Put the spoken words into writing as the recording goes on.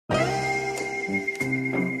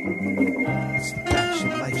It's the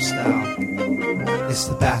Bachelor lifestyle. It's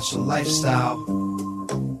the Bachelor lifestyle.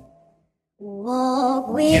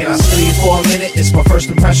 Can I steal you for a minute? It's my first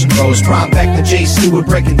impression rose. Prime Vector, Jay Stewart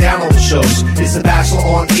breaking down all the shows. It's the Bachelor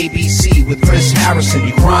on ABC with Chris Harrison.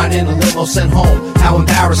 You crying in a limo sent home. How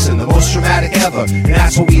embarrassing, the most dramatic ever. And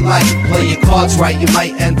that's what we like. Play your cards right, you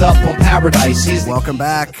might end up on Paradise. Welcome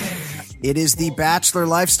back. It is the Bachelor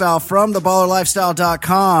Lifestyle from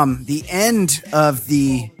theballerlifestyle.com. The end of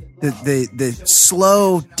the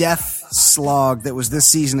slow death slog that was this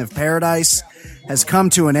season of Paradise has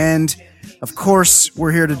come to an end. Of course,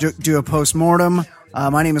 we're here to do a postmortem.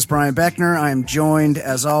 My name is Brian Beckner. I am joined,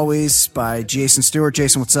 as always, by Jason Stewart.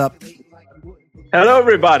 Jason, what's up? Hello,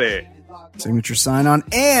 everybody. Signature sign on.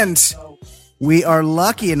 And we are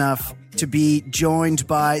lucky enough to be joined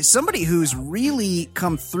by somebody who's really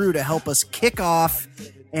come through to help us kick off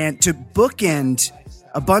and to bookend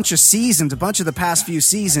a bunch of seasons, a bunch of the past few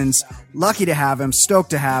seasons. Lucky to have him, stoked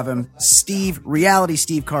to have him. Reality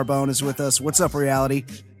Steve Carbone is with us. What's up, Reality?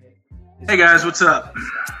 Hey guys, what's up?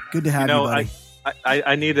 Good to have you, buddy.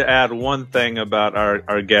 I need to add one thing about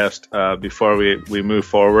our guest before we move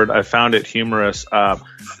forward. I found it humorous.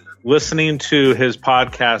 Listening to his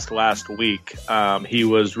podcast last week, he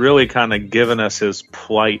was really kind of giving us his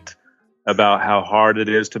plight about how hard it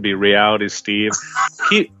is to be Reality Steve.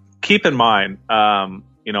 Keep in mind,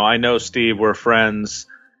 I know Steve, we're friends.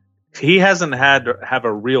 He hasn't had to have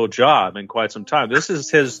a real job in quite some time. This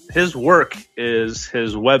is his work is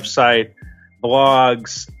his website,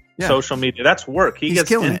 blogs, social media. That's work. He's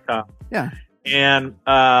gets income. It. Yeah. And,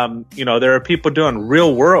 there are people doing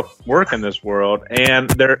real work in this world. And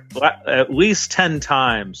there at least 10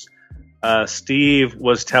 times, Steve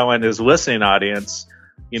was telling his listening audience,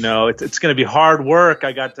 it's going to be hard work.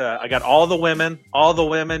 I got all the women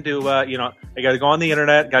to, I got to go on the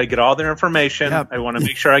internet, got to get all their information. Yep. I want to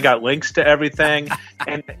make sure I got links to everything.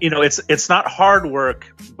 And, it's not hard work,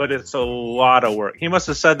 but it's a lot of work. He must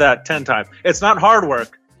have said that 10 times. It's not hard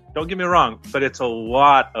work. Don't get me wrong, but it's a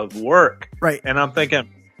lot of work. Right. And I'm thinking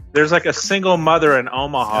there's like a single mother in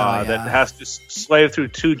Omaha that has to slave through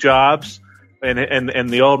 2 jobs. And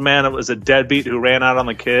the old man was a deadbeat who ran out on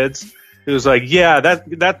the kids. He was like, yeah,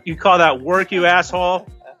 that you call that work, you asshole?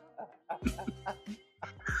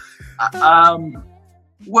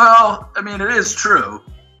 Well, I mean, it is true.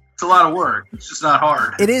 It's a lot of work. It's just not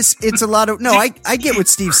hard. It is. It's a lot of... No, I get what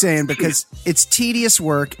Steve's saying because it's tedious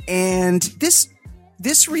work. And this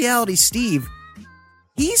Reality Steve,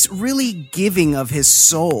 he's really giving of his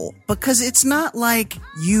soul because it's not like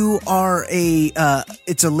you are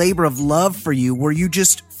it's a labor of love for you where you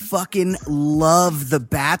just fucking love The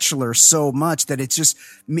Bachelor so much that it's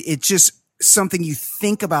just something you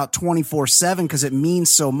think about 24/7 because it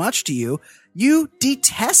means so much to you. You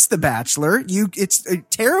detest The Bachelor. It's a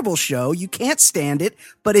terrible show. You can't stand it,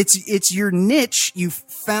 but it's your niche. You've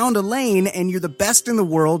found a lane and you're the best in the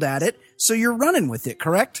world at it. So you're running with it,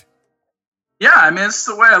 correct? Yeah, I mean, it's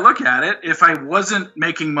the way I look at it. If I wasn't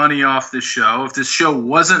making money off this show, if this show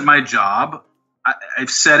wasn't my job,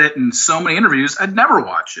 I've said it in so many interviews, I'd never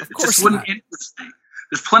watch it. It just wouldn't interest me.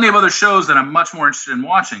 There's plenty of other shows that I'm much more interested in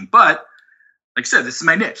watching. But like I said, this is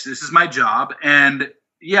my niche. This is my job. And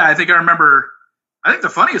yeah, I think the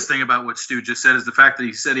funniest thing about what Stu just said is the fact that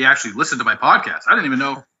he said he actually listened to my podcast. I didn't even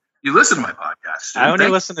know you listened to my podcast. Stu. I only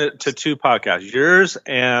listened to 2 podcasts, yours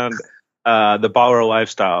and the Baller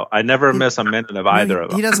Lifestyle. I never miss a minute of either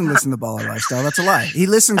of them. He doesn't listen to Baller Lifestyle. That's a lie. He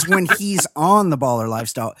listens when he's on the Baller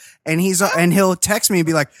Lifestyle, and he'll text me and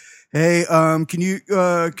be like, "Hey, can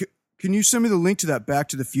you send me the link to that Back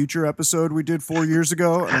to the Future episode we did 4 years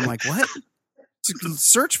ago?" And I'm like, "What?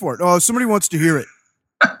 Search for it. Oh, somebody wants to hear it."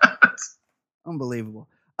 Unbelievable.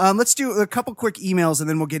 Let's do a couple quick emails and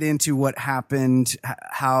then we'll get into what happened,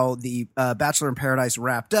 how the Bachelor in Paradise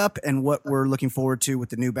wrapped up and what we're looking forward to with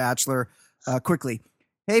the new Bachelor. Quickly.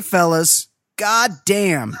 Hey, fellas. God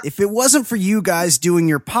damn. If it wasn't for you guys doing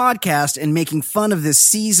your podcast and making fun of this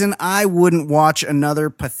season, I wouldn't watch another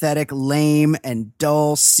pathetic, lame, and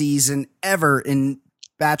dull season ever in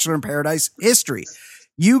Bachelor in Paradise history.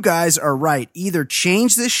 You guys are right. Either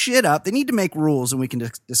change this shit up. They need to make rules and we can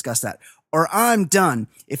discuss that. Or I'm done.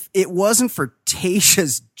 If it wasn't for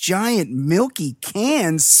Tayshia's giant milky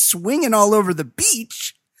cans swinging all over the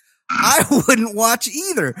beach, I wouldn't watch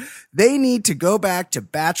either. They need to go back to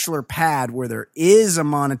Bachelor Pad where there is a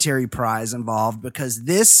monetary prize involved because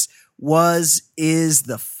this is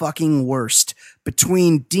the fucking worst.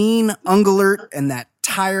 Between Dean Ungelert and that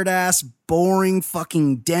tired ass, boring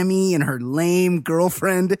fucking Demi and her lame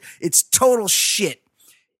girlfriend, it's total shit.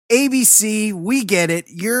 ABC, we get it.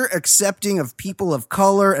 You're accepting of people of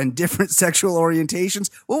color and different sexual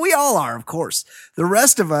orientations. Well, we all are, of course. The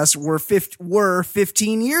rest of us were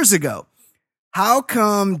 15 years ago. How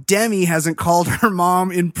come Demi hasn't called her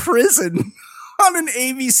mom in prison on an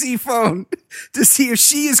ABC phone to see if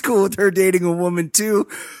she is cool with her dating a woman too?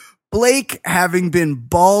 Blake, having been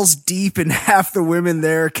balls deep in half the women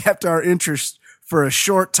there, kept our interest for a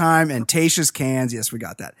short time, and Tasha's cans. Yes, we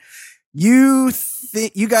got that. You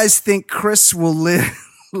guys think Chris will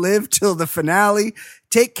live till the finale?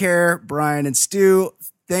 Take care, Brian and Stu.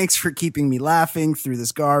 Thanks for keeping me laughing through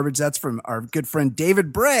this garbage. That's from our good friend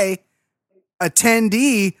David Bray,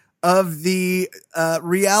 attendee of the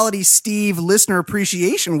Reality Steve Listener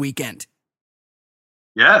Appreciation Weekend.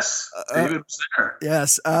 Yes, David was there.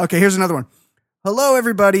 Yes. Okay, here's another one. Hello,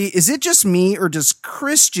 everybody. Is it just me, or does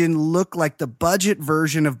Christian look like the budget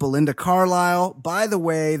version of Belinda Carlisle? By the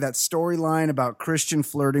way, that storyline about Christian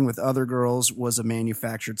flirting with other girls was a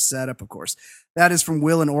manufactured setup, of course. That is from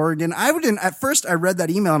Will in Oregon. At first I read that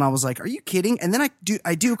email and I was like, are you kidding? And then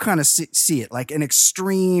I do kind of see it like an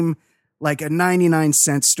extreme, like a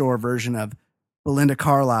 99-cent store version of Belinda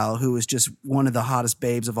Carlisle, who was just one of the hottest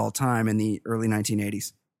babes of all time in the early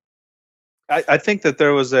 1980s. I think that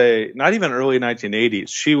there was not even early 1980s.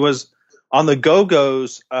 She was on the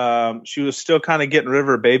Go-Go's. She was still kind of getting rid of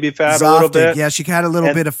her baby fat a little bit. Yeah, she had a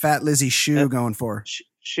little bit of Fat Lizzie shoe going for her.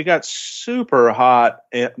 She got super hot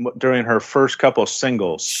during her first couple of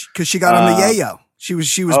singles. Because she got on the yayo. She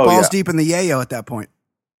was balls deep in the yayo at that point.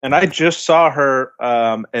 And I just saw her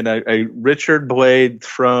in a Richard Blade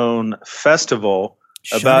Throne festival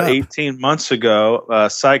about 18 months ago.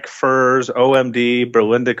 Psych Furs, OMD,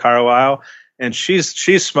 Belinda Carlisle. And she's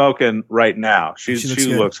smoking right now. She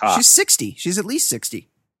looks hot. She's 60. She's at least 60.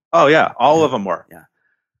 Oh yeah, all of them were. Yeah.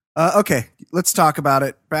 Okay, let's talk about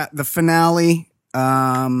it. The finale.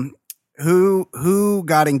 Who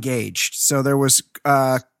got engaged? So there was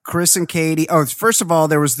Chris and Katie. Oh, first of all,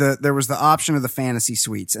 there was the option of the fantasy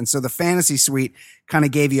suites, and so the fantasy suite kind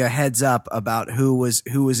of gave you a heads up about who was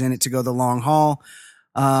in it to go the long haul.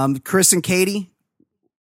 Chris and Katie.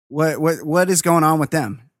 What is going on with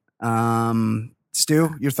them?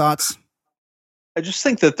 Stu, your thoughts? I just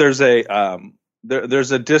think that there's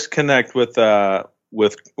a disconnect with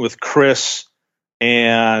Chris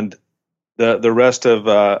and the rest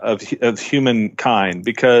of humankind,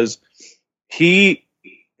 because he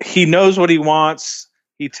knows what he wants.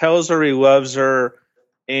 He tells her he loves her,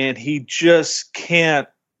 and he just can't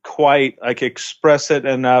quite express it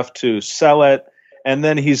enough to sell it. And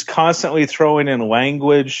then he's constantly throwing in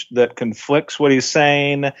language that conflicts what he's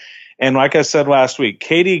saying. And like I said last week,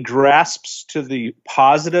 Katie grasps to the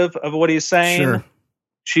positive of what he's saying. Sure.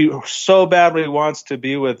 She so badly wants to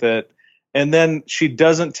be with it. And then she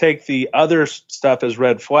doesn't take the other stuff as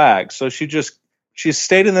red flags. So she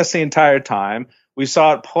stayed in this the entire time. We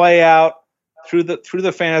saw it play out through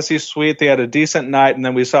the fantasy suite. They had a decent night, and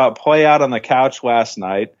then we saw it play out on the couch last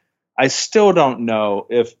night. I still don't know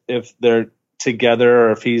if they're together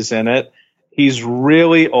or if he's in it. He's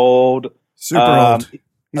really old. Super old.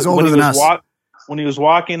 He's older than us. When he was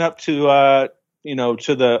walking up to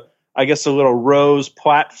to the, I guess, the little rose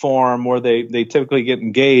platform where they typically get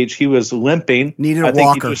engaged, he was limping. Needed a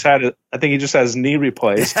walker. I think he just had his knee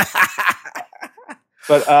replaced.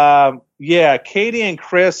 But Katie and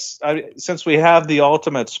Chris, since we have the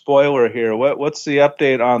ultimate spoiler here, what's the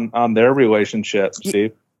update on their relationship,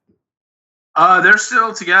 Steve? They're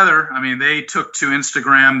still together. I mean, they took to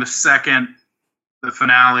Instagram the second the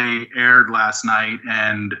finale aired last night,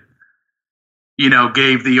 and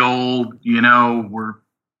gave the old,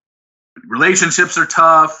 relationships are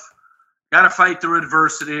tough, got to fight through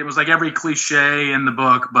adversity. It was like every cliche in the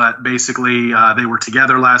book, but basically they were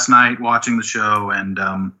together last night watching the show, and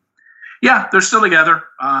they're still together.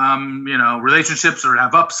 Relationships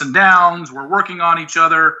have ups and downs. We're working on each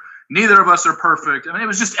other. Neither of us are perfect. I mean, it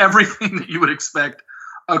was just everything that you would expect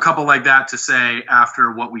a couple like that to say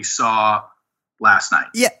after what we saw last night.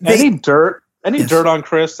 Yeah. Any dirt on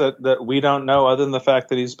Chris that we don't know, other than the fact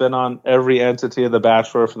that he's been on every entity of The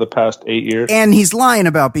Bachelor for the past 8 years? And he's lying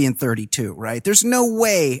about being 32, right? There's no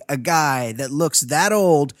way a guy that looks that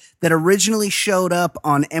old, that originally showed up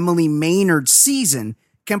on Emily Maynard's season,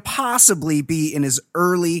 can possibly be in his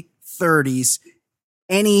early 30s.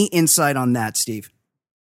 Any insight on that, Steve?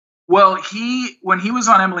 Well, when he was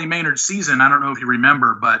on Emily Maynard's season, I don't know if you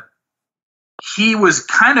remember, but he was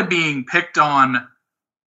kind of being picked on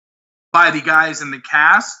by the guys in the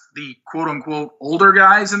cast, the quote-unquote older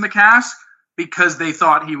guys in the cast, because they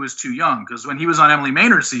thought he was too young. Because when he was on Emily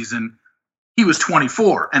Maynard's season, he was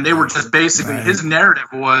 24, and they were just basically his narrative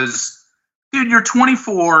was dude, you're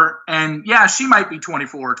 24, and yeah, she might be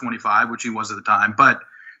 24 or 25, which she was at the time, but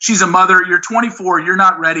she's a mother. You're 24. You're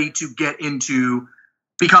not ready to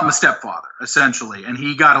become a stepfather, essentially. And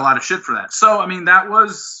he got a lot of shit for that. So, I mean,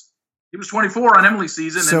 he was 24 on Emily's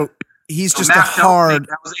season. So he's just that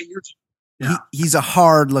was 8 years ago. Yeah. He's a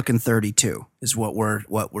hard looking 32 is what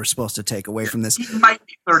we're supposed to take away from this. He might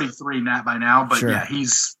be 33 by now, but sure. Yeah,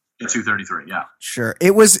 he's 233. Yeah. Sure.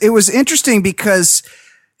 It was interesting because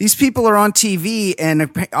these people are on TV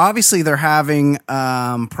and obviously they're having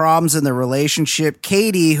problems in their relationship.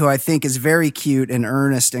 Katie, who I think is very cute and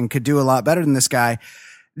earnest and could do a lot better than this guy,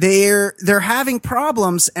 they're having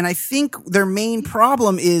problems. And I think their main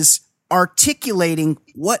problem is articulating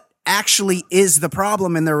what actually is the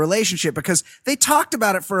problem in their relationship, because they talked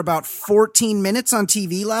about it for about 14 minutes on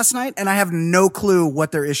TV last night. And I have no clue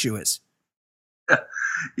what their issue is.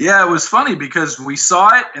 Yeah, it was funny because we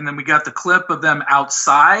saw it and then we got the clip of them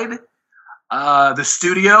outside the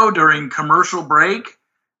studio during commercial break,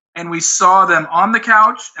 and we saw them on the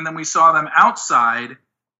couch and then we saw them outside,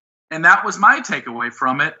 and that was my takeaway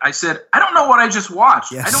from it. I said, I don't know what I just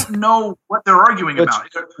watched. Yes. I don't know what they're arguing about.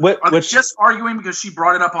 Are they just arguing because she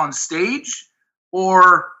brought it up on stage,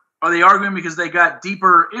 or are they arguing because they got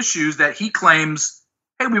deeper issues that he claims,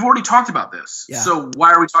 hey, we've already talked about this, so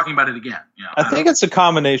why are we talking about it again? You know, I think it's a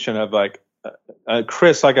combination of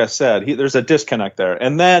Chris, like I said, there's a disconnect there.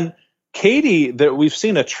 And then Katie, that we've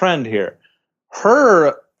seen a trend here.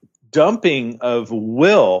 Her dumping of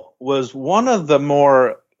Will was one of the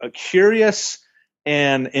more curious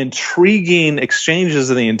and intriguing exchanges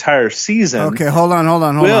of the entire season. Okay, hold on.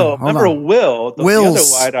 Remember Will, the other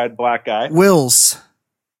wide-eyed black guy? Wills.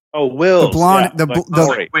 Oh, Wills. The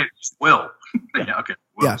blonde, wait, Will. Yeah, okay.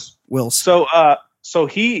 Wills. Yeah, Wills. So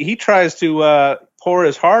he tries to pour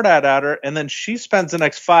his heart out at her, and then she spends the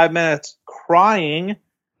next 5 minutes crying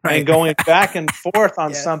and going back and forth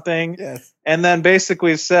on something, and then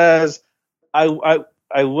basically says,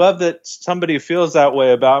 I love that somebody feels that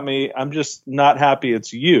way about me. I'm just not happy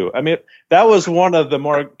it's you. I mean, that was one of the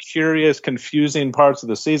more curious, confusing parts of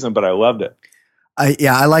the season, but I loved it.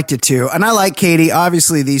 I liked it too. And I like Katie.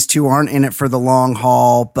 Obviously, these two aren't in it for the long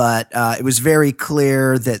haul, but it was very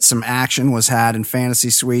clear that some action was had in Fantasy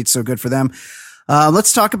Suite. So good for them.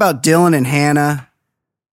 Let's talk about Dylan and Hannah.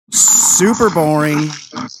 Super boring.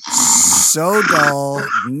 So dull.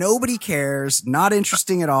 Nobody cares. Not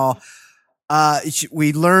interesting at all.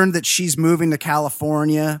 We learned that she's moving to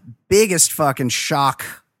California. Biggest fucking shock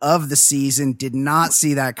of the season. Did not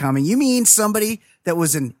see that coming. You mean somebody that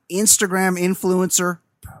was an Instagram influencer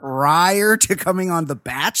prior to coming on The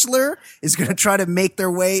Bachelor is going to try to make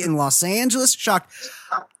their way in Los Angeles? Shocked.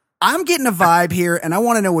 I'm getting a vibe here, and I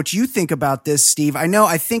want to know what you think about this, Steve.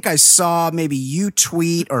 I think I saw maybe you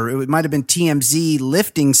tweet, or it might have been TMZ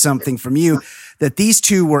lifting something from you, that these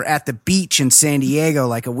two were at the beach in San Diego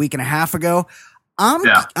like a week and a half ago.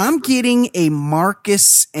 I'm getting a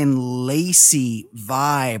Marcus and Lacey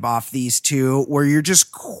vibe off these two, where you're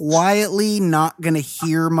just quietly not going to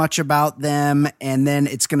hear much about them, and then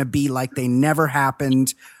it's going to be like they never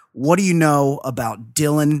happened. What do you know about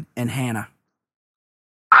Dylan and Hannah?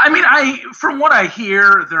 I mean, from what I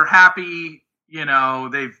hear, they're happy. You know,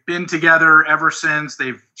 they've been together ever since.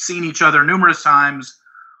 They've seen each other numerous times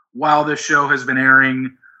while this show has been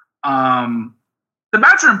airing. The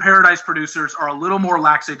Bachelor in Paradise producers are a little more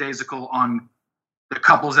lackadaisical on the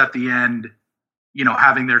couples at the end, you know,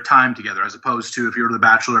 having their time together, as opposed to if you're the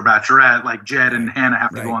Bachelor or Bachelorette, like Jed and Hannah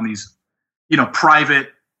have to go on these, you know,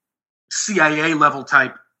 private CIA level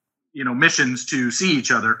type, you know, missions to see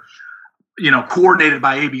each other, you know, coordinated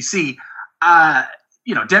by ABC.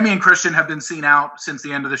 You know, Demi and Christian have been seen out since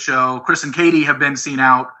the end of the show. Chris and Katie have been seen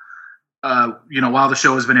out, you know, while the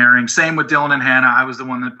show has been airing. Same with Dylan and Hannah. I was the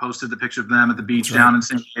one that posted the picture of them at the beach down in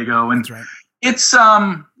San Diego. And it's, you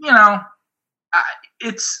know, I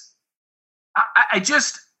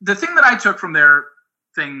just, the thing that I took from their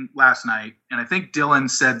thing last night, and I think Dylan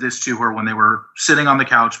said this to her when they were sitting on the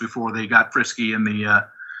couch before they got frisky in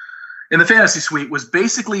the Fantasy Suite, was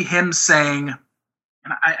basically him saying,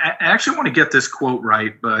 and I actually want to get this quote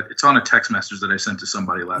right, but it's on a text message that I sent to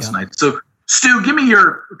somebody last night. So, Stu, give me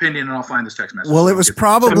your opinion and I'll find this text message. Well, it was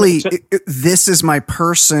probably this is my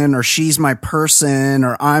person, or she's my person,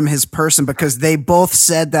 or I'm his person, because they both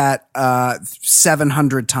said that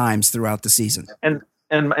 700 times throughout the season. And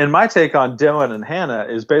my take on Dylan and Hannah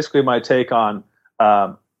is basically my take on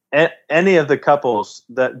any of the couples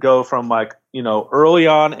that go from, like, you know, early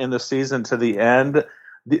on in the season to the end.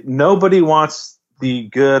 Nobody wants the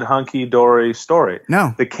good hunky dory story.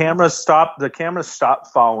 No, the cameras stopped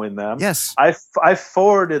following them. Yes, I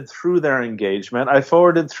forwarded through their engagement. I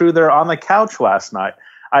forwarded through their on the couch last night.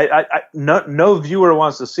 No viewer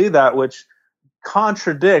wants to see that, which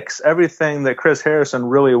contradicts everything that Chris Harrison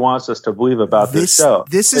really wants us to believe about this show.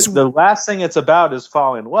 This is the last thing it's about is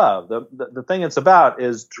falling in love. The thing it's about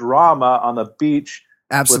is drama on the beach.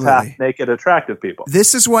 Absolutely. With half naked, attractive people.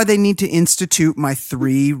 This is why they need to institute my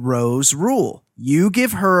 3 rose rule. You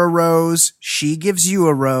give her a rose, she gives you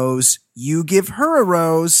a rose, you give her a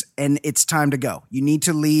rose, and it's time to go. You need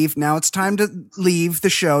to leave. Now it's time to leave the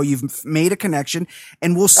show. You've made a connection,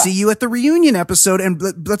 and we'll see you at the reunion episode, and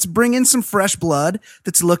let's bring in some fresh blood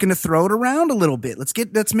that's looking to throw it around a little bit.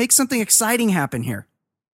 Let's make something exciting happen here.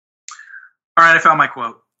 All right, I found my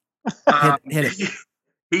quote. Hit it.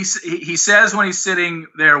 He says when he's sitting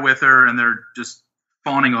there with her and they're just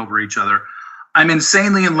fawning over each other, "I'm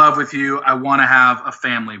insanely in love with you. I want to have a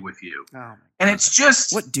family with you." Oh, and it's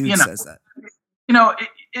just what dude says that?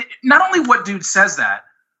 Not only what dude says that.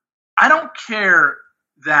 I don't care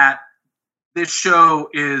that this show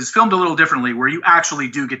is filmed a little differently, where you actually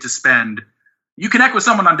do get to spend. You connect with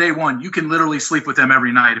someone on day one. You can literally sleep with them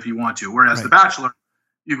every night if you want to. Whereas The Bachelor,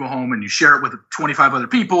 you go home and you share it with 25 other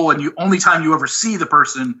people, and only time you ever see the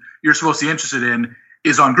person you're supposed to be interested in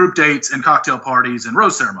is on group dates and cocktail parties and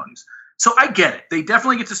rose ceremonies. So I get it. They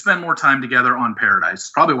definitely get to spend more time together on Paradise.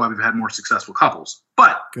 It's probably why we've had more successful couples.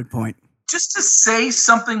 But good point. Just to say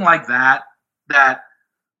something like that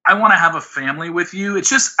I want to have a family with you, it's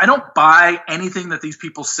just, I don't buy anything that these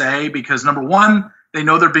people say, because number one, they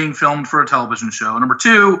know they're being filmed for a television show. Number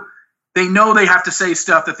two, they know they have to say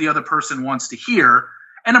stuff that the other person wants to hear.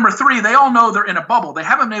 And number three, they all know they're in a bubble. They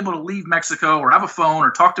haven't been able to leave Mexico or have a phone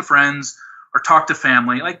or talk to friends or talk to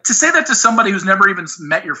family. Like, to say that to somebody who's never even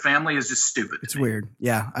met your family is just stupid. It's weird.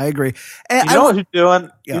 Yeah, I agree. And you know who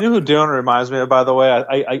doing? Yeah. You know who doing reminds me of, by the way?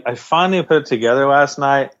 I finally put it together last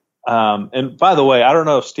night. And by the way, I don't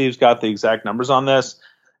know if Steve's got the exact numbers on this.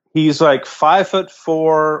 He's like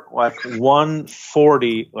 5'4", like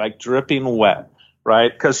 140, like dripping wet,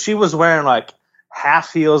 right? Because she was wearing like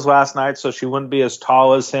half heels last night, so she wouldn't be as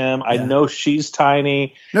tall as him. Yeah. I know she's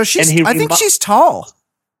tiny. No, she's. I think she's tall.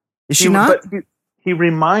 Is she not? But he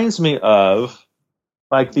reminds me of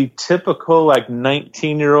like the typical like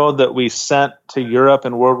 19-year-old that we sent to Europe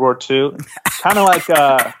in World War II, kind of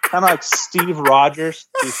like Steve Rogers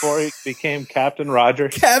before he became Captain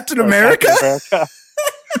Rogers. Captain America.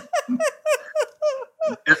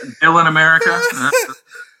 Bill in America.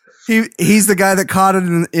 He's the guy that caught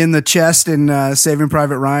it in the chest in Saving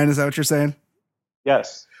Private Ryan. Is that what you're saying?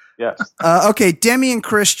 Yes. Okay, Demi and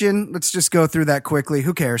Christian. Let's just go through that quickly.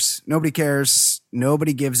 Who cares? Nobody cares.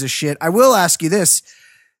 Nobody gives a shit. I will ask you this.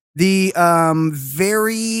 The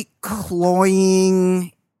very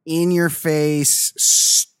cloying, in-your-face,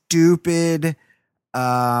 stupid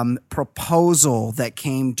proposal that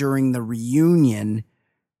came during the reunion.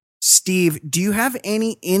 Steve, do you have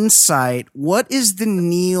any insight? What is the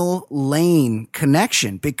Neil Lane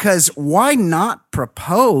connection? Because why not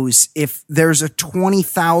propose if there's a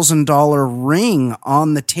 $20,000 ring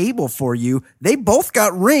on the table for you? They both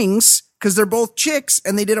got rings because they're both chicks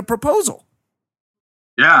and they did a proposal.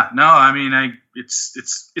 Yeah, no, I mean,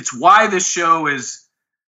 it's why this show is.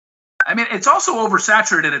 I mean, it's also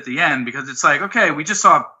oversaturated at the end because it's like, okay, we just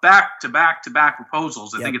saw back to back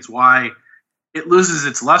proposals. I think it's why it loses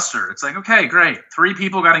its luster. It's like, okay, great. 3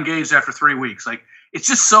 people got engaged after 3 weeks. Like, it's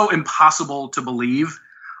just so impossible to believe.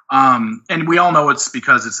 And we all know it's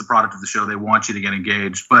because it's the product of the show. They want you to get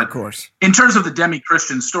engaged. But of course, in terms of the Demi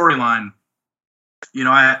Christian storyline, you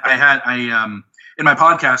know, I in my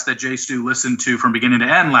podcast that Jay Stu listened to from beginning to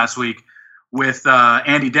end last week with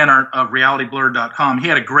Andy Dennert of realityblurred.com, he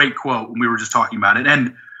had a great quote when we were just talking about it.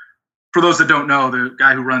 And for those that don't know, the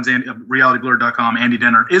guy who runs realityblurred.com, Andy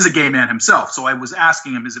Dennert, is a gay man himself. So I was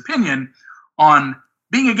asking him his opinion on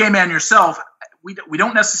being a gay man yourself. We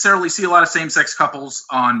don't necessarily see a lot of same-sex couples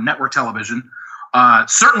on network television.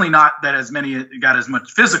 Certainly not that as many got as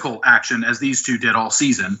much physical action as these two did all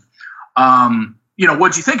season. You know,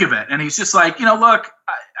 what'd you think of it? And he's just like, you know, look,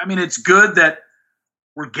 I mean, it's good that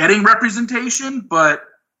we're getting representation, but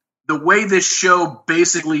the way this show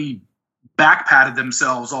basically backpatted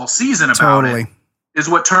themselves all season about it is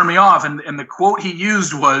what turned me off. And the quote he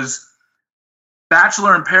used was,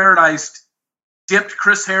 Bachelor in Paradise dipped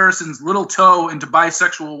Chris Harrison's little toe into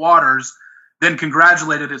bisexual waters, then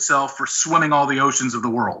congratulated itself for swimming all the oceans of the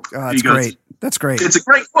world. Oh, that's great. That's great. It's a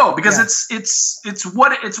great quote because it's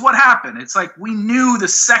what happened. It's like we knew the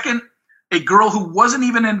second a girl who wasn't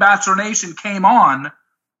even in Bachelor Nation came on,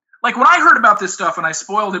 like when I heard about this stuff and I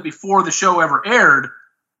spoiled it before the show ever aired,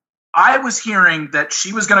 I was hearing that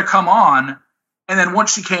she was going to come on, and then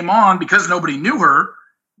once she came on, because nobody knew her,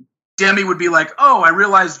 Demi would be like, "Oh, I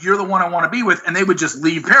realized you're the one I want to be with," and they would just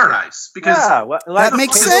leave Paradise because that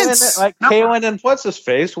makes sense. Like Kaylin and what's his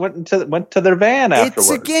face went to their van afterwards.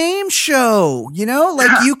 It's a game show,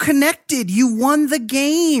 you connected, you won the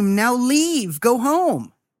game. Now leave, go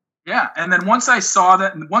home. Yeah, and then once I saw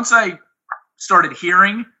that, and once I started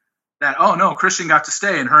hearing that, oh no, Christian got to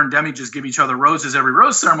stay, and her and Demi just give each other roses every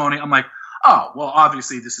rose ceremony, I'm like, oh, well,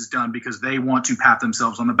 obviously this is done because they want to pat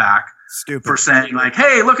themselves on the back for saying like,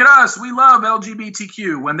 hey, look at us, we love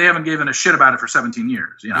LGBTQ, when they haven't given a shit about it for 17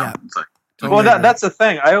 years. Yeah. It's like, well, that's the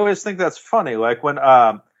thing. I always think that's funny. Like when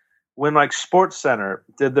like Sports Center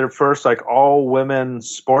did their first like all women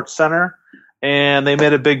Sports Center, and they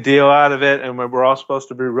made a big deal out of it, and we're all supposed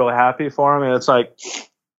to be really happy for them. And it's like,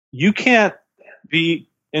 you can't be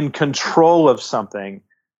in control of something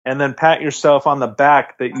and then pat yourself on the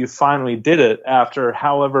back that you finally did it after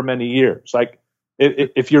however many years. Like,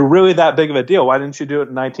 if you're really that big of a deal, why didn't you do it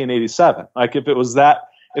in 1987? Like, if it was that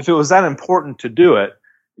important to do it,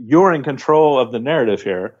 you're in control of the narrative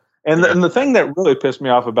here. And the thing that really pissed me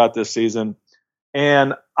off about this season,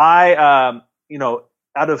 and I,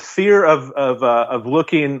 out of fear of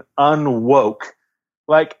looking unwoke,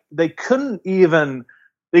 like they couldn't even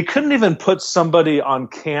put somebody on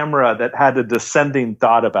camera that had a dissenting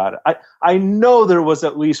thought about it. I know there was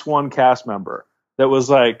at least one cast member that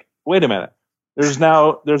was like, wait a minute, there's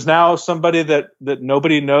now somebody that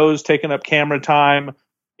nobody knows taking up camera time,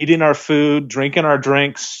 eating our food, drinking our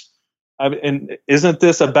drinks. And isn't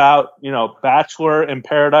this about, Bachelor in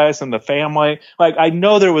Paradise and the family? Like, I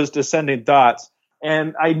know there was dissenting thoughts,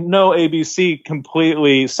 and I know ABC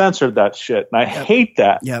completely censored that shit, and I hate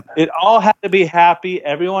that. Yep. It all had to be happy.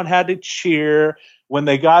 Everyone had to cheer when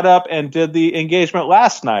they got up and did the engagement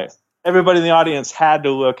last night. Everybody in the audience had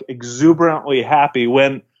to look exuberantly happy,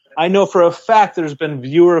 when I know for a fact there's been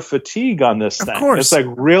viewer fatigue on this thing. Of course. It's like,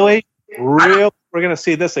 really? We're going to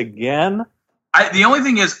see this again? The only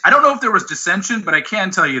thing is, I don't know if there was dissension, but I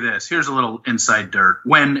can tell you this. Here's a little inside dirt.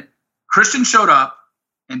 When Christian showed up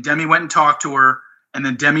and Demi went and talked to her, and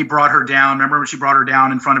then Demi brought her down. Remember when she brought her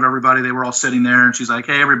down in front of everybody? They were all sitting there, and she's like,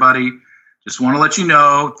 hey, everybody, just want to let you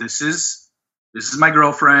know this is my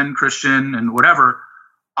girlfriend, Christian, and whatever.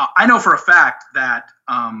 I know for a fact that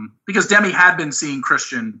because Demi had been seeing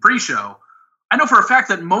Christian pre-show, I know for a fact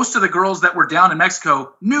that most of the girls that were down in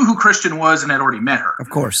Mexico knew who Christian was and had already met her. Of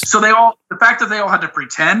course. So the fact that they all had to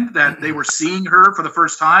pretend that they were seeing her for the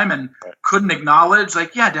first time and couldn't acknowledge,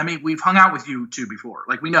 like, yeah, Demi, we've hung out with you two before.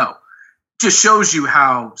 Like, we know. Just shows you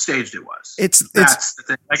how staged it was. That's the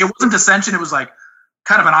thing. Like, it wasn't dissension. It was like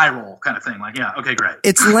kind of an eye roll kind of thing. Like, yeah, okay, great.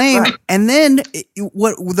 It's lame. Right. And then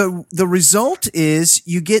what the result is,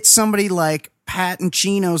 you get somebody like Pat and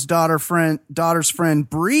Chino's daughter's friend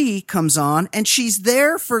Bree comes on, and she's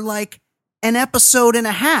there for like an episode and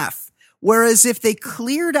a half. Whereas if they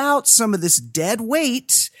cleared out some of this dead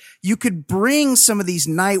weight, you could bring some of these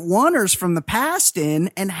night oneers from the past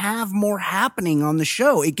in and have more happening on the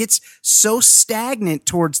show. It gets so stagnant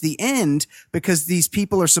towards the end because these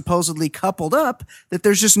people are supposedly coupled up that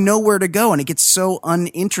there's just nowhere to go, and it gets so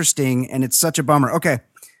uninteresting, and it's such a bummer. Okay,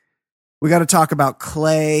 we got to talk about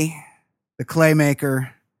Clay, the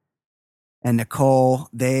Claymaker, and Nicole.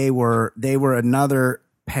 They were another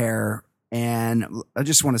pair, and I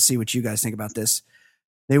just want to see what you guys think about this.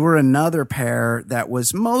 They were another pair that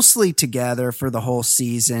was mostly together for the whole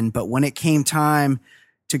season, but when it came time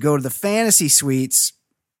to go to the fantasy suites,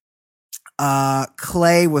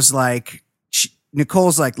 Clay was like,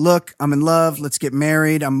 Nicole's like, look, I'm in love. Let's get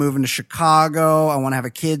married. I'm moving to Chicago. I want to have a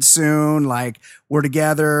kid soon. Like, we're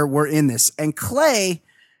together. We're in this. And Clay,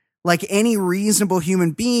 like any reasonable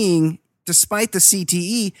human being, despite the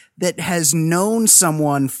CTE, that has known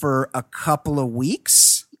someone for a couple of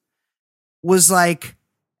weeks, was like,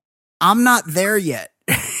 I'm not there yet.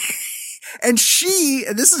 And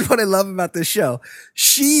this is what I love about this show,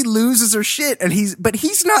 she loses her shit, but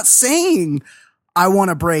he's not saying, I want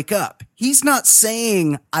to break up. He's not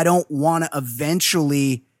saying, I don't want to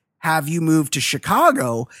eventually have you move to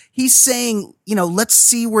Chicago. He's saying, let's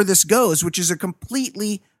see where this goes, which is a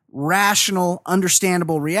completely rational,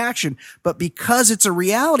 understandable reaction. But because it's a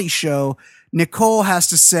reality show, Nicole has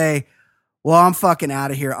to say, well, I'm fucking out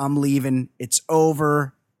of here. I'm leaving. It's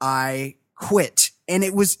over. I quit. And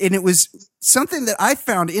it was something that I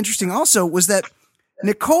found interesting also, was that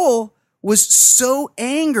Nicole was so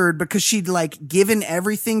angered because she'd like given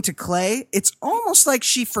everything to Clay. It's almost like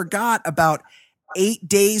she forgot about 8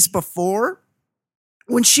 days before,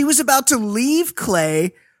 when she was about to leave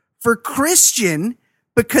Clay for Christian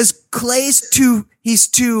because Clay's too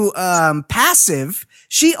passive.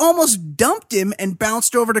 She almost dumped him and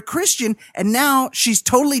bounced over to Christian, and now she's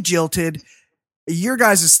totally jilted. Your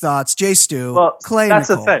guys' thoughts, Jay Stu, well, Clay, that's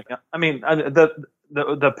Nicole. the thing. I mean,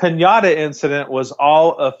 the pinata incident was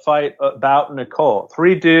all a fight about Nicole.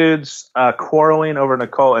 3 dudes quarreling over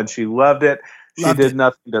Nicole, and she loved it. She did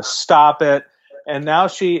nothing to stop it, and now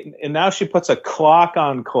she puts a clock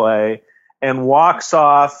on Clay and walks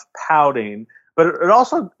off pouting. But it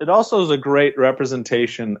also is a great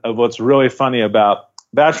representation of what's really funny about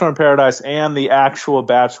Bachelor in Paradise and the actual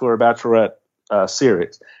Bachelor or Bachelorette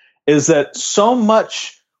series, is that so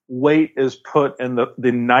much weight is put in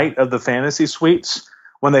the night of the fantasy suites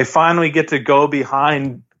when they finally get to go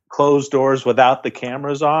behind closed doors without the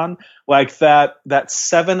cameras on. Like that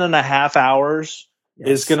 7.5 hours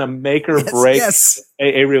is going to make or break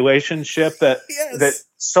a relationship that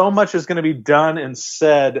so much is going to be done and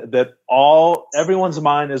said that everyone's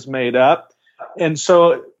mind is made up. And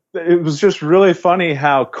so it was just really funny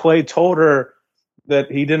how Clay told her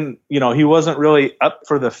that he wasn't really up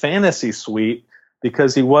for the fantasy suite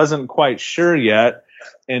because he wasn't quite sure yet.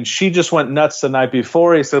 And she just went nuts the night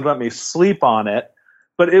before. He said, let me sleep on it.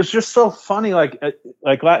 But it was just so funny. Like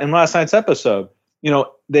in last night's episode,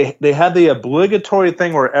 they had the obligatory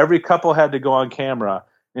thing where every couple had to go on camera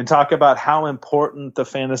and talk about how important the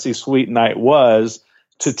fantasy suite night was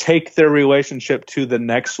to take their relationship to the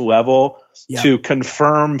next level, to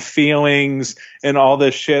confirm feelings and all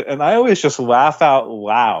this shit. And I always just laugh out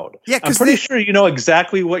loud. Yeah, I'm pretty sure you know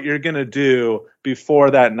exactly what you're going to do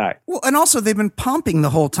before that night. Well, and also they've been pumping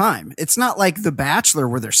the whole time. It's not like The Bachelor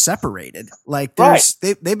where they're separated. Like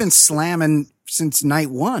they've been slamming since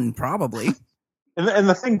night 1, probably. And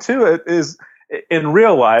the thing too is in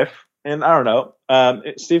real life, and I don't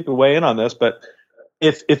know, Steve can weigh in on this, but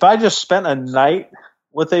if I just spent a night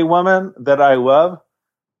with a woman that I love,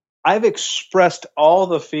 I've expressed all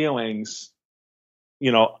the feelings,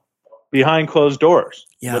 behind closed doors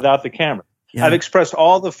without the camera. Yeah. I've expressed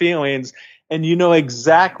all the feelings, and you know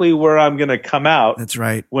exactly where I'm going to come out. That's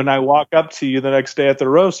right. When I walk up to you the next day at the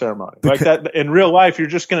rose ceremony. Like that in real life, you're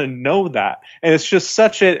just going to know that. And it's just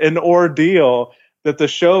such an ordeal that the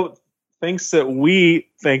show thinks that we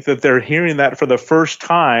think that they're hearing that for the first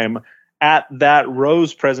time at that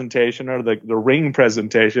rose presentation or the ring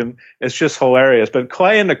presentation. It's just hilarious. But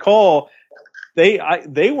Clay and Nicole, they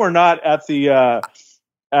were not at the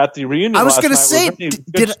reunion. I was going to say,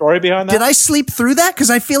 story behind that? Did I sleep through that?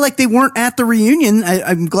 Because I feel like they weren't at the reunion.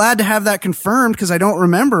 I'm glad to have that confirmed because I don't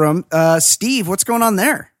remember them. Steve, what's going on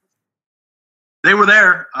there? They were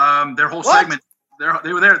there. Their whole segment.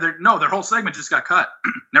 They were there. Their whole segment just got cut.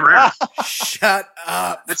 Never aired. Shut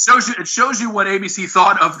up. It shows you what ABC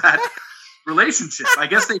thought of that relationship. I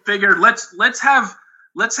guess they figured let's have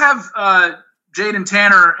Jade and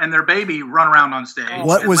Tanner and their baby run around on stage.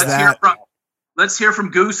 What was that? Let's hear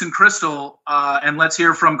from Goose and Crystal, and let's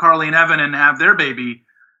hear from Carly and Evan and have their baby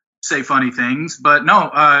say funny things. But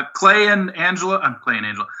no, Clay and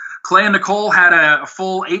Nicole had a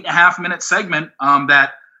full 8.5-minute segment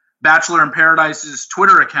that Bachelor in Paradise's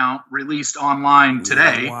Twitter account released online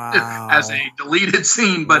today as a deleted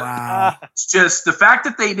scene. But it's just the fact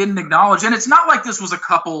that they didn't acknowledge, and it's not like this was a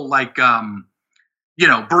couple like,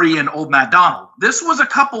 Bree and old Matt Donald. This was a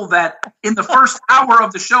couple that in the first hour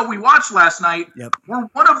of the show we watched last night were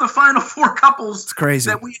one of the final 4 couples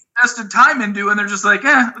that we invested time into, and they're just like,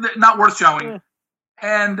 not worth showing.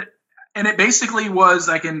 And it basically was,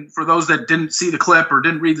 for those that didn't see the clip or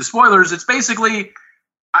didn't read the spoilers,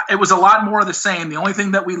 it was a lot more of the same. The only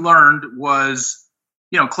thing that we learned was,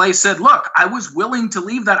 Clay said, look, I was willing to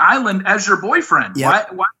leave that island as your boyfriend.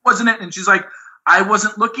 Yep. Why wasn't it? And she's like, I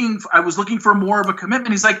was looking for more of a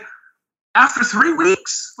commitment. He's like, after 3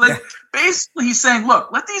 weeks, basically he's saying,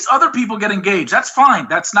 look, let these other people get engaged. That's fine.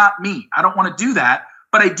 That's not me. I don't want to do that,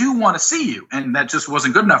 but I do want to see you. And that just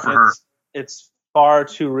wasn't good enough for her. It's far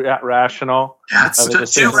too rational. Yeah,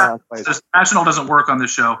 rational doesn't work on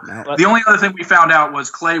this show. No. The only other thing we found out was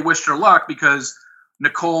Clay wished her luck because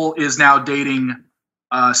Nicole is now dating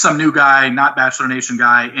some new guy, not Bachelor Nation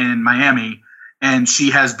guy, in Miami, and she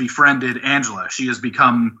has befriended Angela. She has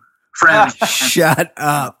become friends. Shut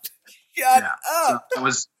up. Shut up.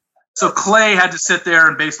 So Clay had to sit there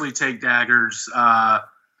and basically take daggers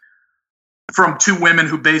from 2 women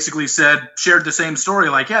who basically shared the same story.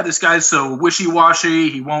 Like, this guy's so wishy-washy.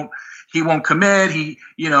 He won't commit.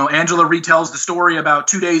 Angela retells the story about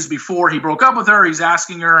 2 days before he broke up with her. He's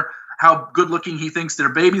asking her how good looking he thinks their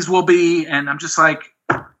babies will be. And I'm just like,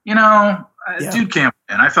 Dude can't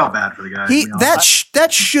win. I felt bad for the guy.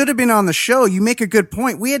 That should have been on the show. You make a good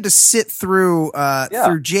point. We had to sit through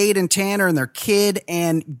Jade and Tanner and their kid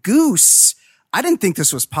and Goose. I didn't think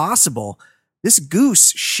this was possible. This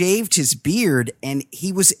Goose shaved his beard and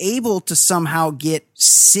he was able to somehow get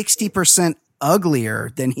 60%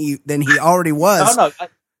 uglier than he already was. No,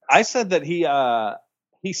 I said that he I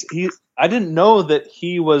didn't know that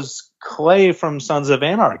he was Clay from Sons of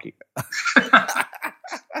Anarchy.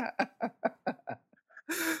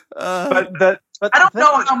 But I don't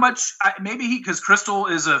know how much. Maybe because Crystal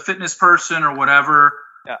is a fitness person or whatever.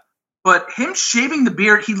 Yeah. But him shaving the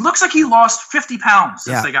beard, he looks like he lost 50 pounds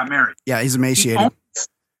since they got married. Yeah, he's emaciated.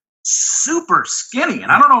 Super skinny,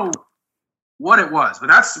 and I don't know what it was, but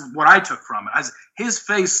that's what I took from it. His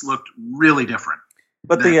face looked really different.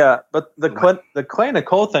 But the Clay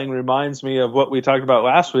Nicole thing reminds me of what we talked about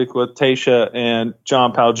last week with Tayshia and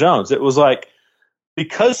John Paul Jones. It was like,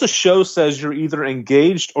 because the show says you're either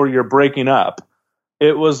engaged or you're breaking up,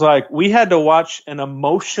 it was like we had to watch an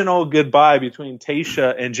emotional goodbye between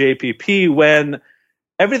Tayshia and JPP when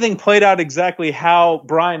everything played out exactly how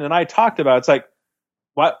Brian and I talked about. It's like,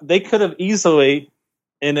 what they could have easily,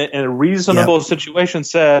 in a reasonable situation,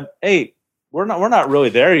 said, "Hey, we're not really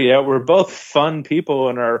there yet. We're both fun people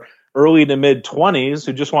in our early to mid 20s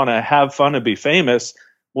who just want to have fun and be famous.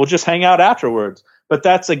 We'll just hang out afterwards." But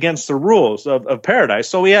that's against the rules of Paradise.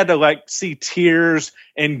 So we had to see tears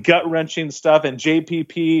and gut wrenching stuff, and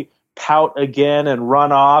JPP pout again and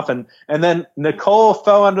run off, and then Nicole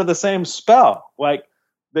fell under the same spell.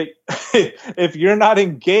 If you're not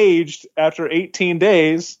engaged after 18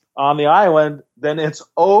 days on the island, then it's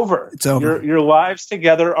over. It's over. Your lives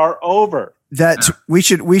together are over. We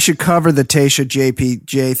should cover the Tayshia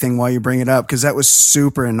JPJ thing while you bring it up, because that was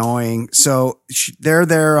super annoying. So they're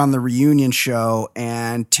there on the reunion show,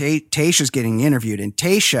 and Tayshia's getting interviewed. And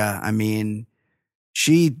Tayshia, I mean,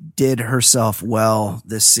 she did herself well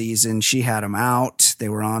this season. She had them out. They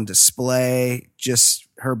were on display. Just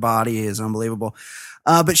her body is unbelievable.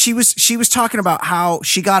 But she was talking about how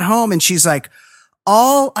she got home and she's like,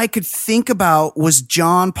 all I could think about was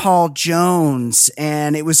John Paul Jones,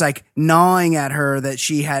 and it was like gnawing at her that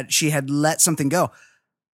she had let something go.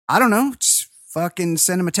 I don't know. Just fucking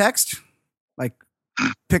send him a text,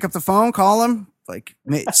 pick up the phone, call him,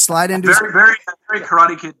 slide into very, very, very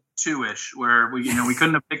Karate Kid 2-ish, where we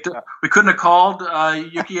couldn't have picked up, we couldn't have called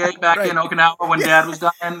Yukie back in Okinawa when Dad was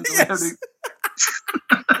dying. Yes.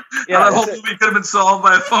 That whole movie could have been solved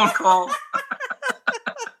by a phone call.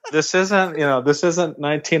 This isn't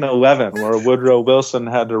 1911 where Woodrow Wilson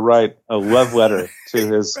had to write a love letter to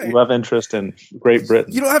his love interest in Great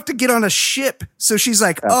Britain. You don't have to get on a ship. So she's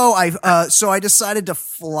like, so I decided to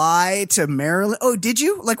fly to Maryland. Oh, did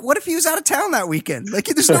you? What if he was out of town that weekend?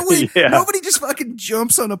 There's no way. Nobody just fucking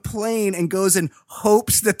jumps on a plane and goes and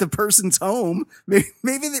hopes that the person's home.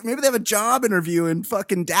 Maybe they have a job interview in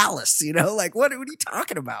fucking Dallas, what are you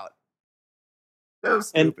talking about?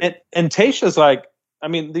 And Tayshia's like, I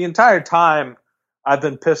mean, the entire time I've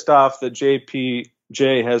been pissed off that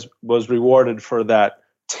JPJ was rewarded for that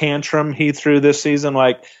tantrum he threw this season.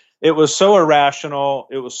 It was so irrational.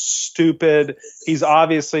 It was stupid. He's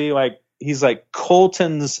obviously he's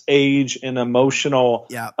Colton's age in emotional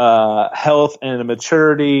health and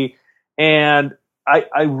maturity. And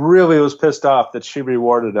I really was pissed off that she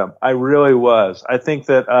rewarded him. I really was. I think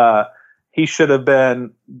that he should have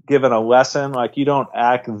been given a lesson. You don't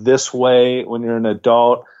act this way when you're an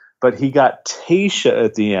adult. But he got Tayshia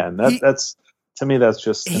at the end. That's to me, that's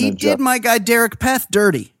just he did my guy Derek Peth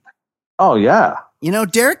dirty. Oh yeah,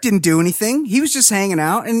 Derek didn't do anything. He was just hanging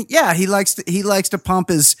out, and he likes to pump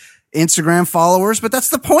his Instagram followers. But that's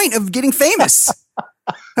the point of getting famous.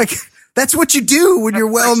 That's what you do when you're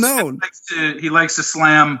well known. He likes to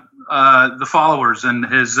slam the followers and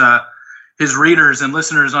his readers and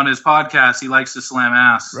listeners on his podcast. He likes to slam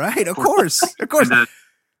ass. Right, of course.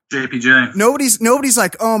 JPJ. Nobody's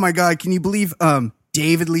like, oh my God, can you believe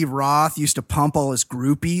David Lee Roth used to pump all his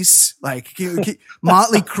groupies?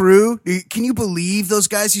 Motley Crue, can you believe those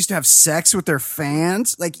guys used to have sex with their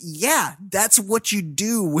fans? Yeah, that's what you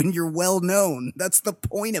do when you're well known. That's the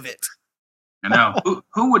point of it. I know.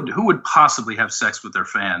 Who would possibly have sex with their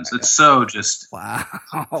fans? It's so just wow.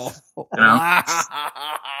 Wow.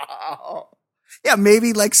 Yeah,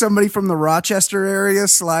 maybe somebody from the Rochester area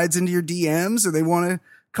slides into your DMs or they want to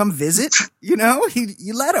come visit. You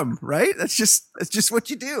let them, right? That's just what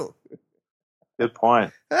you do. Good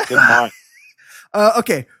point.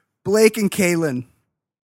 Okay, Blake and Kaylin.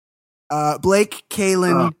 Blake,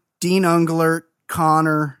 Kaylin, Dean Unglert,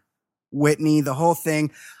 Connor, Whitney, the whole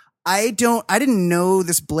thing. I didn't know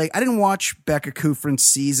this Blake. I didn't watch Becca Kufrin's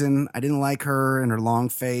season. I didn't like her and her long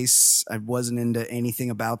face. I wasn't into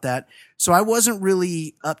anything about that. So I wasn't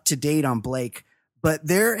really up to date on Blake, but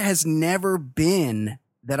there has never been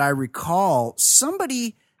that I recall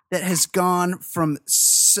somebody that has gone from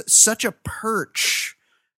such a perch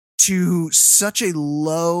to such a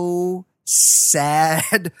low,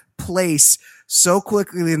 sad place so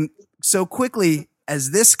quickly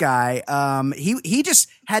as this guy. He just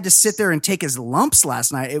had to sit there and take his lumps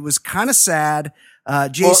last night. It was kind of sad.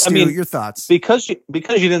 Your thoughts? Because you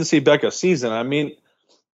didn't see Becca's season. I mean,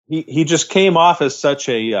 he just came off as such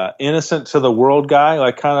a innocent to the world guy,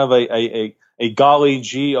 like kind of a golly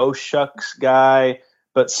gee, oh shucks guy,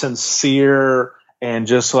 but sincere and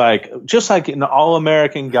just like an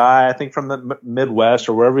all-American guy, I think from the Midwest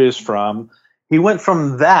or wherever he's from. He went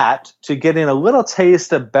from that to getting a little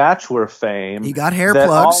taste of Bachelor fame. He got hair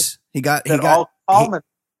plugs. He got hair plugs.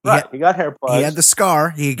 He had the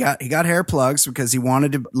scar. He got hair plugs because he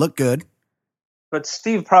wanted to look good. But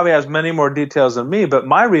Steve probably has many more details than me. But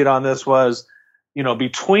my read on this was,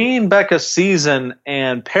 between Becca's season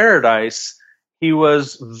and Paradise, he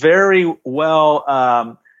was very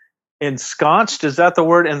well ensconced, is that the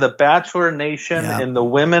word, in the Bachelor Nation, in the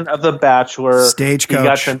women of the Bachelor. Stagecoach. You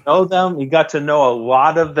got to know them. You got to know a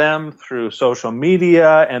lot of them through social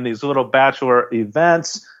media and these little Bachelor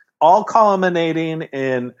events, all culminating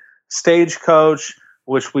in Stagecoach,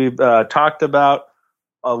 which we've talked about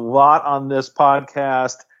a lot on this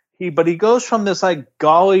podcast. But he goes from this like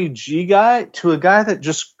golly gee guy to a guy that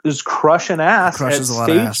just is crushing ass at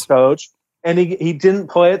Stagecoach, and he didn't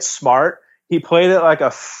play it smart. He played it like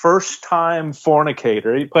a first-time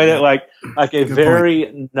fornicator. He played it like a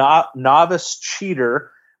very novice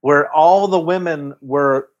cheater, where all the women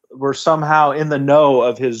were somehow in the know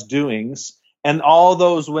of his doings, and all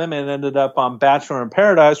those women ended up on Bachelor in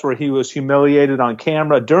Paradise, where he was humiliated on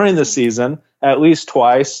camera during the season at least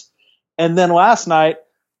twice. And then last night,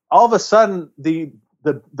 all of a sudden, the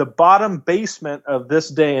bottom basement of this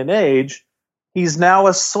day and age, he's now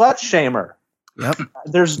a slut shamer. Yep.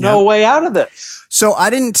 There's no way out of this. So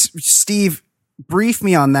Steve, brief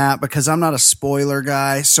me on that because I'm not a spoiler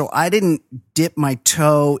guy. So I didn't dip my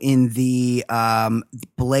toe in the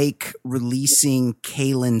Blake releasing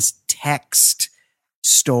Kaylin's text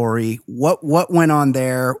story. What went on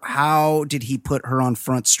there? How did he put her on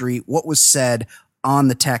Front Street? What was said on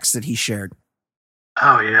the text that he shared?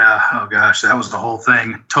 Oh yeah. Oh gosh, that was the whole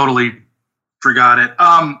thing. Totally forgot it.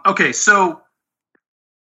 Okay, so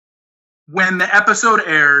when the episode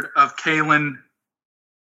aired of Kaylin,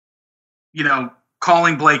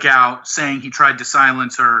 calling Blake out, saying he tried to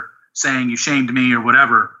silence her, saying you shamed me or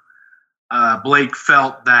whatever, Blake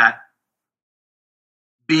felt that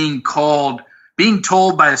being told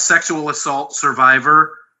by a sexual assault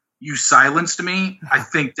survivor, you silenced me, I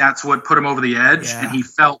think that's what put him over the edge. Yeah. And he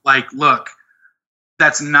felt like, look,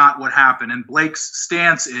 that's not what happened. And Blake's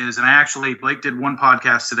stance is, and Blake did one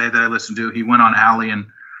podcast today that I listened to. He went on Allie and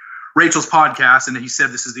Rachel's podcast, and he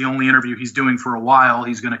said this is the only interview he's doing for a while.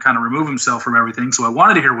 He's going to kind of remove himself from everything. So I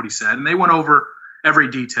wanted to hear what he said, and they went over every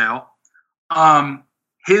detail.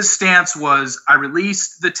 His stance was, I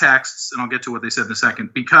released the texts, and I'll get to what they said in a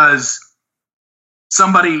second, because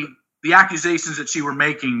the accusations that she were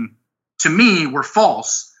making to me were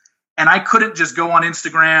false, and I couldn't just go on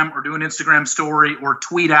Instagram or do an Instagram story or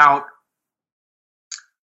tweet out,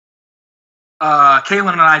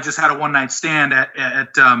 Kaylin and I just had a one-night stand at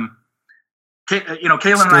Kaylin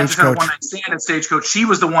and I just had a one-night stand at Stagecoach. She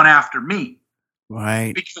was the one after me.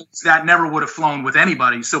 Right. Because that never would have flown with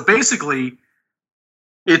anybody. So basically,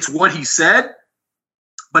 it's what he said,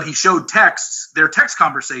 but he showed their text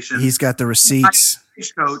conversation. He's got the receipts.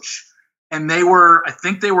 Stagecoach, and I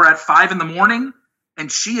think they were at 5 a.m, and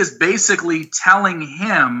she is basically telling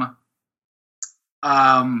him,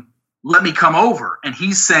 let me come over. And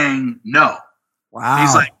he's saying no. Wow.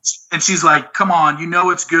 He's like, and she's like, come on,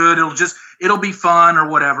 it's good. It'll be fun or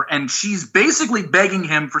whatever. And she's basically begging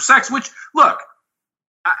him for sex, which, look,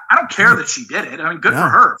 I don't care that she did it. I mean, good for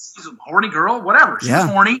her. She's a horny girl, whatever. She was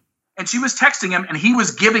horny, and she was texting him, and he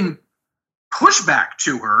was giving pushback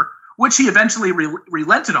to her, which he eventually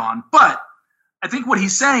relented on. But I think what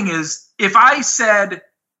he's saying is, if I said,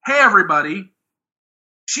 hey, everybody,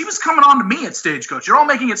 she was coming on to me at Stagecoach. You're all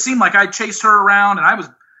making it seem like I chased her around, and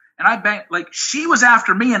I banged, like she was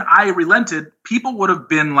after me and I relented, people would have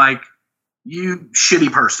been like, you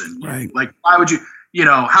shitty person. Right. Like, why would you,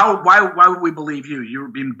 why would we believe you?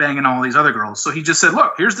 You've been banging all these other girls. So he just said,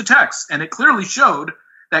 look, here's the text. And it clearly showed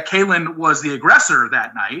that Kaylin was the aggressor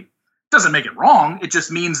that night. Doesn't make it wrong. It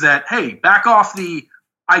just means that, hey, back off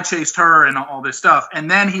I chased her and all this stuff. And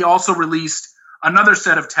then he also released another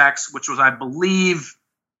set of texts, which was, I believe,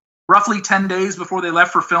 roughly 10 days before they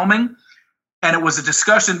left for filming. And it was a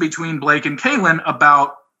discussion between Blake and Kaylin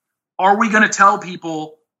about, are we going to tell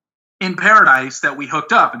people in Paradise that we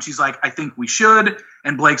hooked up? And she's like, I think we should.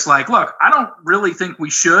 And Blake's like, look, I don't really think we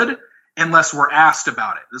should unless we're asked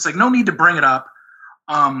about it. It's like, no need to bring it up.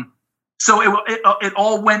 So it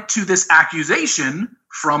all went to this accusation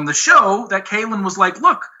from the show that Kaylin was like,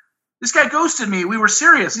 look, this guy ghosted me. We were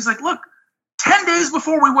serious. He's like, look, 10 days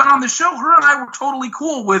before we went on the show, her and I were totally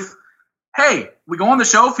cool with, hey, we go on the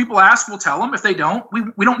show. If people ask, we'll tell them. If they don't,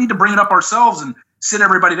 we don't need to bring it up ourselves and sit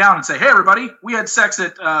everybody down and say, hey, everybody, we had sex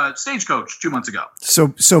at Stagecoach 2 months ago.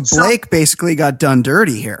 So Blake basically got done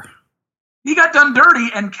dirty here. He got done dirty,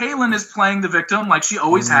 and Kaylin is playing the victim like she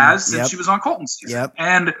always has since she was on Colton's season. Yep.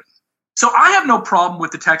 And so I have no problem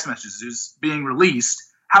with the text messages being released.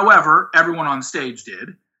 However, everyone on stage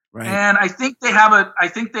did. Right. And I think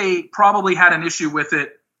they probably had an issue with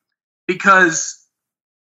it because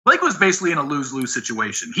Blake was basically in a lose-lose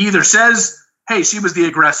situation. He either says, hey, she was the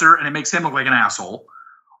aggressor, and it makes him look like an asshole,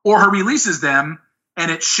 or he releases them, and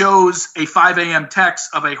it shows a 5 a.m. text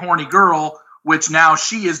of a horny girl, which now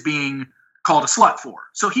she is being called a slut for.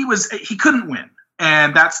 So he couldn't win.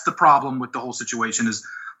 And that's the problem with the whole situation is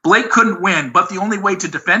Blake couldn't win, but the only way to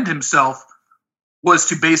defend himself was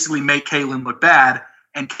to basically make Kaylin look bad.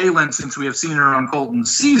 And Kaylin, since we have seen her on Colton's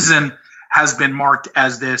season, has been marked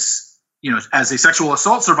as this, as a sexual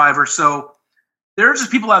assault survivor. So there are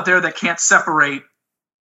just people out there that can't separate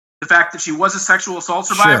the fact that she was a sexual assault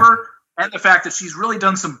survivor and the fact that she's really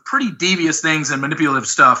done some pretty devious things and manipulative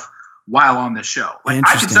stuff while on this show. Like,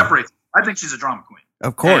 I can separate them. I think she's a drama queen.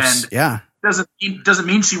 Of course, and doesn't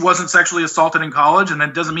mean she wasn't sexually assaulted in college, and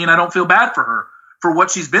that doesn't mean I don't feel bad for her for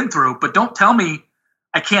what she's been through. But don't tell me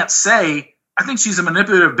I can't say I think she's a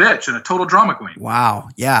manipulative bitch and a total drama queen. Wow.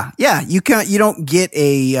 Yeah. You don't get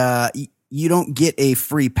a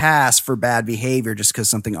free pass for bad behavior just because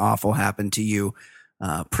something awful happened to you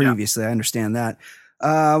previously. Yeah. I understand that.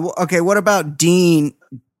 Okay. What about Dean?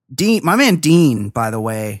 My man Dean, by the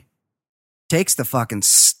way, takes the fucking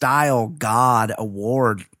Style God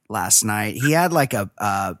Award last night. He had like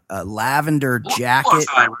a lavender jacket.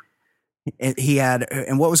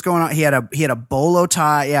 And what was going on? He had a bolo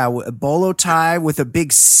tie. Yeah. A bolo tie with a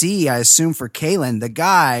big C, I assume, for Kaylin. The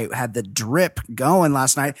guy had the drip going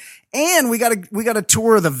last night. And we got a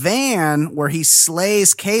tour of the van where he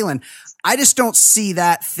slays Kaylin. I just don't see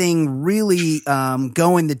that thing really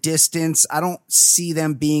going the distance. I don't see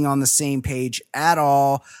them being on the same page at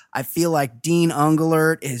all. I feel like Dean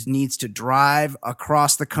Ungelert needs to drive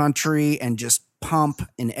across the country and just pump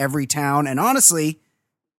in every town. And honestly,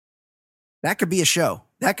 that could be a show.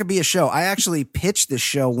 I actually pitched this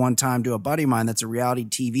show one time to a buddy of mine that's a reality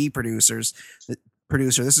TV producer.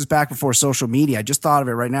 This is back before social media. I just thought of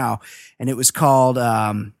it right now. And it was called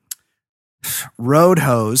Road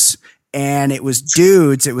Hose. And it was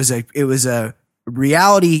dudes. It was a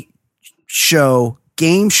reality show,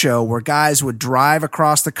 game show where guys would drive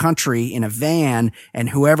across the country in a van, and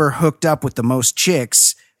whoever hooked up with the most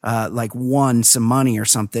chicks, like won some money or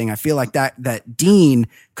something. I feel like that Dean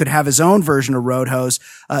could have his own version of Road Hose.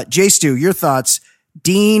 J Stu, your thoughts.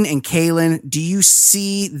 Dean and Kaylin, do you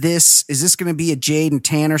see this? Is this going to be a Jade and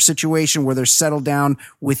Tanner situation where they're settled down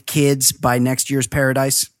with kids by next year's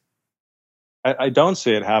Paradise? I don't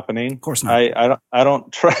see it happening. Of course not. I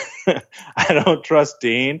don't trust. I don't trust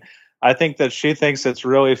Dean. I think that she thinks it's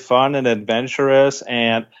really fun and adventurous,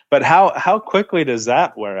 but how quickly does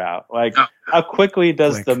that wear out? Like, how quickly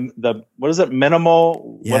does the what is it,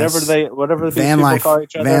 minimal, whatever these van people life, call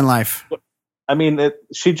each other? Van life. I mean,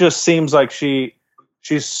 she just seems like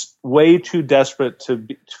she's way too desperate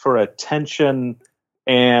for attention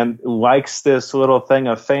and likes this little thing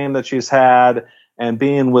of fame that she's had. And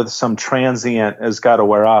being with some transient has got to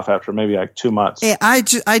wear off after maybe like 2 months. Hey, I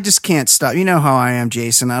just can't stop. You know how I am,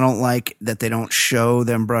 Jason. I don't like that they don't show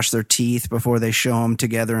them brush their teeth before they show them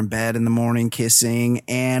together in bed in the morning kissing.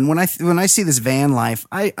 And when I see this van life,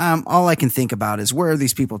 all I can think about is, where are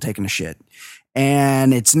these people taking a shit?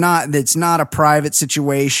 And it's not a private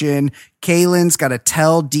situation. Kaylin's got to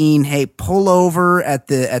tell Dean, hey, pull over at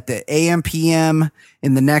the AM PM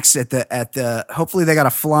in the next hopefully they got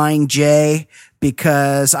a Flying J,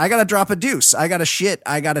 because I got to drop a deuce. I got to shit.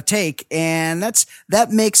 I got to take. And that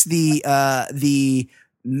makes the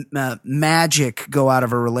magic go out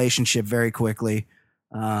of a relationship very quickly.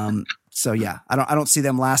 So yeah, I don't see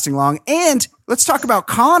them lasting long. And let's talk about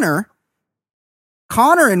Connor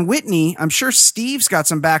and Whitney. I'm sure Steve's got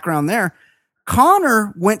some background there.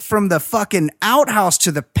 Connor went from the fucking outhouse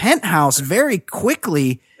to the penthouse very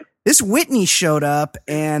quickly. This Whitney showed up,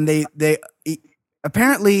 and they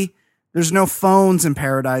apparently there's no phones in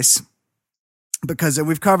Paradise because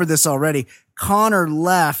we've covered this already. Connor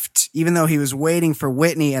left, even though he was waiting for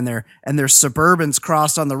Whitney, and their Suburbans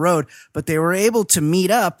crossed on the road, but they were able to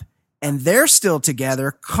meet up, and they're still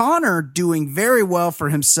together. Connor doing very well for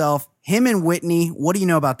himself. Him and Whitney. What do you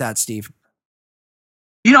know about that, Steve?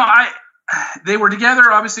 They were together,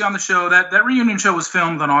 obviously, on the show. That reunion show was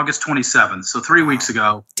filmed on August 27th, so 3 weeks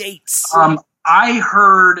ago. Dates. I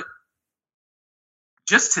heard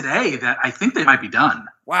just today that I think they might be done.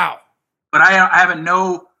 Wow. But I haven't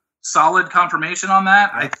no solid confirmation on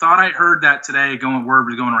that. I thought I heard that today. Word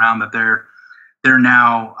was going around that they're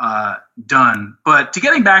now done. But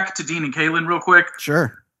getting back to Dean and Kaylin real quick.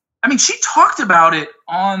 Sure. I mean, she talked about it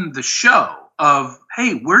on the show of,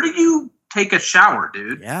 hey, where did you take a shower,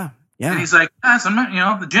 dude? Yeah. Yeah. And he's like, yes, I'm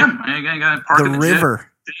the gym. I got to park in the river.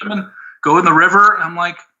 Gym and go in the river. I'm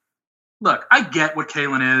like, look, I get what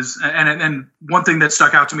Kaylin is. And one thing that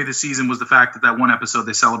stuck out to me this season was the fact that one episode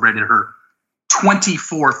they celebrated her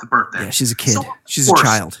 24th birthday. Yeah, she's a kid. So, she's a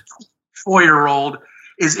child. 4-year-old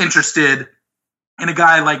is interested in a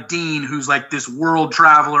guy like Dean, who's like this world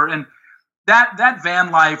traveler. And that van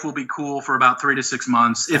life will be cool for about 3 to 6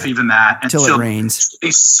 months, if even that. Until it rains.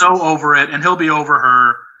 He's so over it, and he'll be over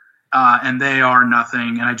her. And they are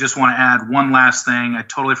nothing. And I just want to add one last thing. I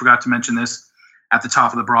totally forgot to mention this at the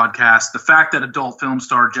top of the broadcast. The fact that adult film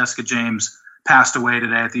star Jessica James passed away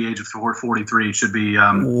today at the age of 43 should be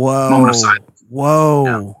moment of silence. Whoa.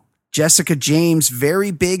 Yeah. Jessica James,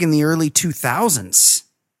 very big in the early 2000s.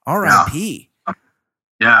 R.I.P.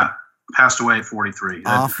 Yeah. Passed away at 43.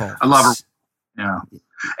 Awful. I love her. Yeah.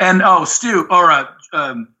 And Stu, or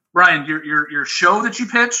Brian, your show that you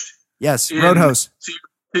pitched? Yes, Road Host.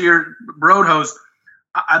 To your Road Host,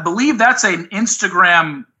 I believe that's an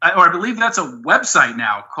Instagram, or I believe that's a website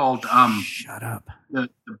now called Shut up. The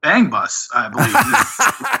Bang Bus, I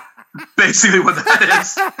believe. Basically what that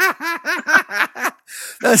is.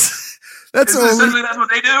 That's only that's what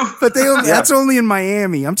they do. But that's only in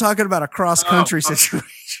Miami. I'm talking about a cross country situation.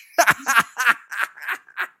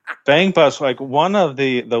 Bang Bus, like one of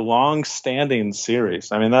the long standing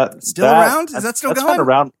series. I mean, that's still around? Is that still going? That's been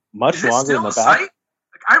around much longer than the back.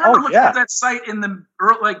 I remember looking at that site in the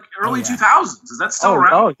early 2000s. Is that still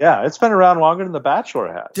around? Oh, yeah. It's been around longer than the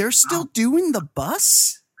Bachelor has. They're still doing the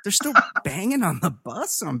bus? They're still banging on the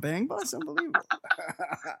bus on Bang Bus? Unbelievable.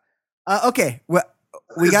 Okay. Well,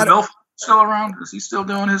 we got Bill still around? Is he still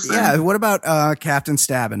doing his thing? Yeah. What about Captain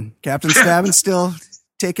Stabbin? Captain Stabbin still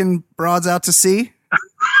taking broads out to sea?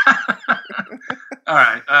 All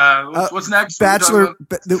right. What's next? Bachelor.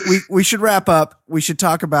 We should wrap up. We should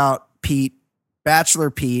talk about Pete. Bachelor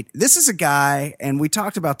Pete. This is a guy, and we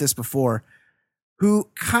talked about this before, who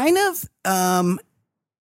kind of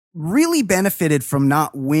really benefited from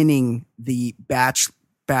not winning the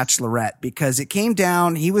Bachelorette, because it came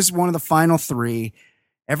down. He was one of the final 3.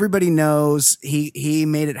 Everybody knows he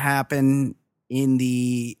made it happen in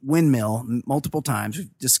the windmill multiple times.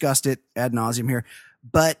 We've discussed it ad nauseum here.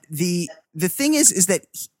 But the thing is that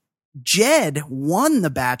Jed won the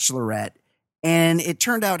Bachelorette. And it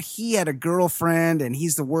turned out he had a girlfriend, and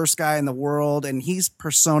he's the worst guy in the world, and he's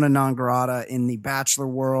persona non grata in the Bachelor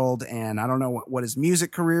world. And I don't know what his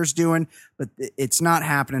music career's doing, but it's not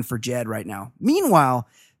happening for Jed right now. Meanwhile,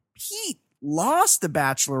 Pete lost the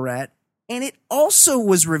Bachelorette, and it also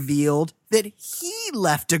was revealed that he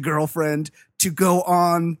left a girlfriend to go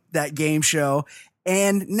on that game show.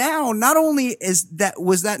 And now, not only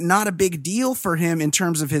was that not a big deal for him in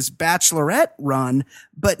terms of his Bachelorette run,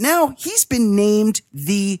 but now he's been named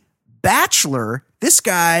the Bachelor. This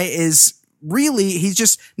guy is he's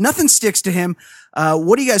just, nothing sticks to him.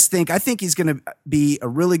 What do you guys think? I think he's going to be a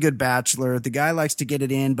really good Bachelor. The guy likes to get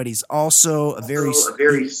it in, but he's also a very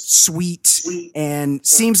sweet and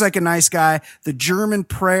seems like a nice guy. The German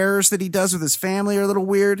prayers that he does with his family are a little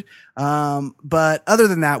weird. But other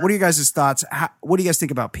than that, what are you guys' thoughts? What do you guys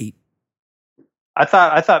think about Pete? I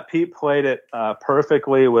thought Pete played it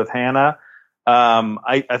perfectly with Hannah.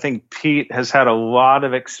 I think Pete has had a lot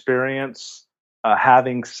of experience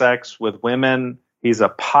having sex with women. He's a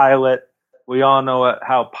pilot. We all know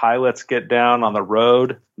how pilots get down on the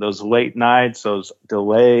road, those late nights, those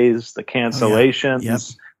delays, the cancellations.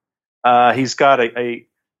 Yep. He's got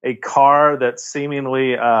a car that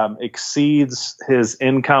seemingly exceeds his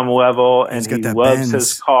income level, and he loves Benz.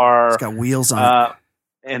 His car. He's got wheels on it.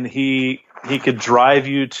 And he could drive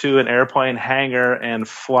you to an airplane hangar and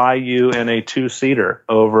fly you in a 2-seater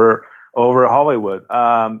over Hollywood.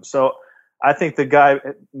 So I think the guy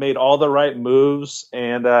made all the right moves,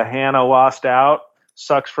 and Hannah lost out.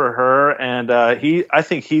 Sucks for her, and I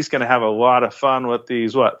think he's going to have a lot of fun with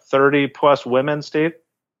these 30 plus women, Steve.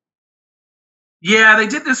 Yeah, they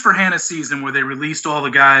did this for Hannah's season where they released all the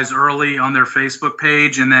guys early on their Facebook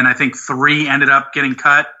page, and then I think 3 ended up getting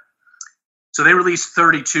cut. So they released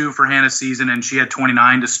 32 for Hannah's season, and she had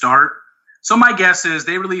 29 to start. So my guess is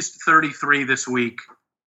they released 33 this week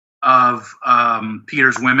of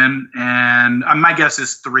Peter's women, and my guess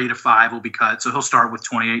is 3 to 5 will be cut. So he'll start with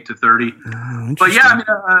 28 to 30. But yeah, I mean,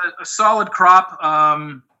 a solid crop.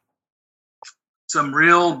 Some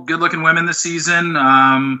real good-looking women this season.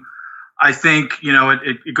 I think,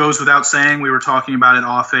 it goes without saying. We were talking about it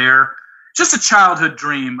off air. Just a childhood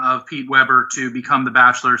dream of Pete Weber to become the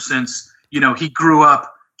Bachelor since, he grew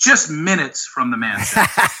up just minutes from the mansion.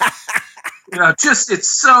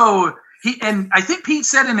 It's so... And I think Pete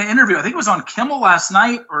said in an interview, I think it was on Kimmel last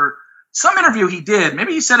night or some interview he did.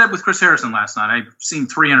 Maybe he said it with Chris Harrison last night. I've seen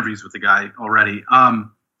 3 interviews with the guy already.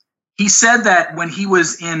 He said that when he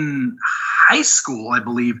was in high school, I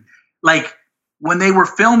believe, like when they were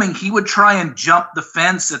filming, he would try and jump the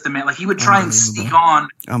fence at the man. Like he would try and sneak on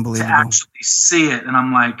to actually see it. And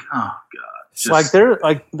I'm like, oh God.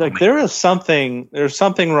 There's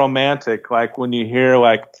something romantic. Like when you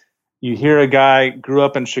hear a guy grew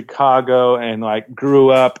up in Chicago and grew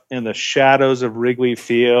up in the shadows of Wrigley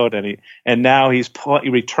Field, and now he's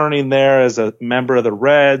returning there as a member of the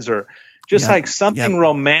Reds, or just something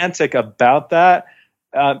romantic about that.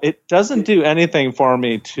 It doesn't do anything for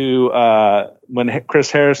me to when Chris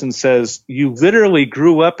Harrison says you literally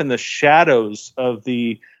grew up in the shadows of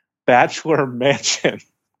the Bachelor mansion.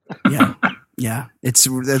 Yeah, that's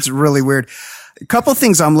really weird. A couple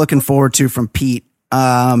things I'm looking forward to from Pete.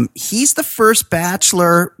 He's the first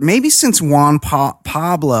Bachelor, maybe since Juan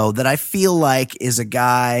Pablo, that I feel like is a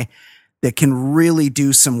guy that can really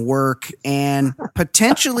do some work and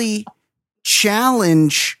potentially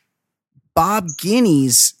challenge Bob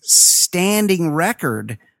Guinea's standing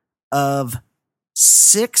record of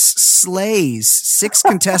 6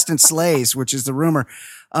 contestant slays, which is the rumor.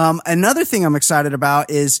 Another thing I'm excited about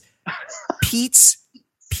is Pete's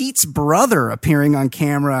brother appearing on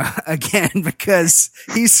camera again, because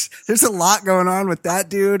there's a lot going on with that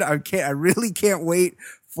dude. I really can't wait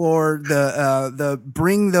for the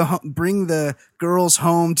bring the girls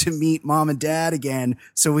home to meet mom and dad again,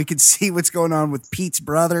 so we could see what's going on with Pete's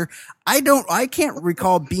brother. I can't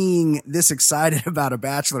recall being this excited about a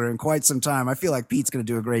Bachelor in quite some time. I feel like Pete's going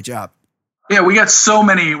to do a great job. Yeah, we're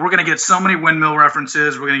going to get so many windmill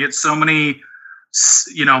references. We're going to get so many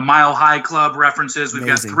Mile High Club references. We've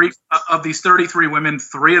Amazing. got 3 of these 33 women.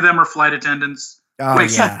 3 of them are flight attendants.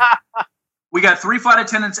 We got 3 flight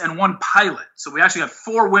attendants and 1 pilot. So we actually got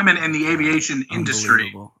 4 women in the aviation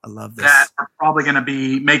industry. I love this. That are probably going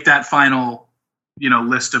to make that final,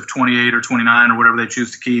 list of 28 or 29 or whatever they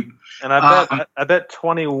choose to keep. And I bet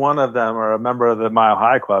 21 of them are a member of the Mile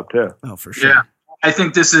High Club too. Oh, for sure. Yeah, I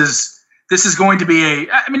think this is going to be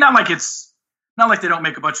not like they don't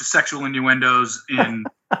make a bunch of sexual innuendos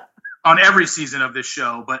on every season of this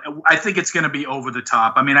show, but I think it's going to be over the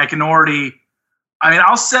top. I mean,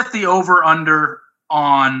 I'll set the over under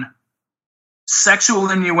on sexual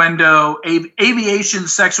innuendo, aviation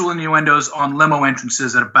sexual innuendos on limo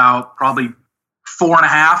entrances at about probably 4.5.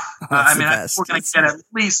 I think we're going to get at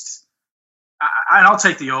least, and I'll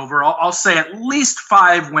take the over. I'll say at least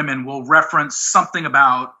 5 women will reference something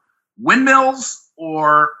about windmills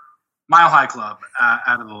or Mile High Club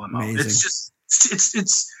out of the limo. Amazing. It's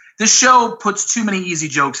just this show puts too many easy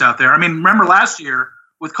jokes out there. I mean, remember last year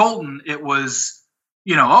with Colton, it was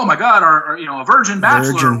oh my God, a virgin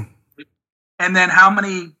Bachelor, and then how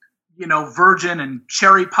many virgin and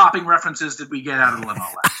cherry popping references did we get out of the limo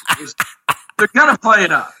last year? They're gonna play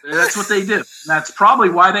it up. That's what they do. And that's probably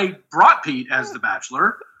why they brought Pete as the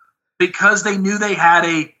Bachelor, because they knew they had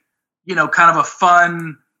a kind of a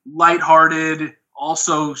fun, lighthearted,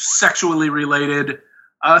 also sexually related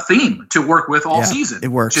theme to work with all season. It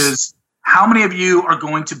works. Which is, how many of you are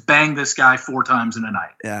going to bang this guy 4 times in a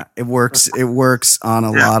night? Yeah, it works. It works on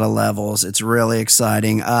a lot of levels. It's really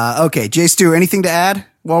exciting. Okay, Jay Stu, anything to add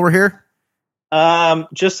while we're here?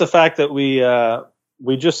 Just the fact that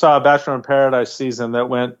we just saw a Bachelor in Paradise season that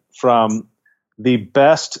went from the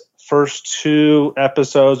best first 2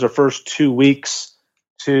 episodes or first 2 weeks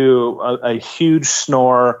to a huge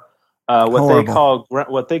snore.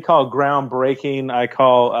 What they call groundbreaking, I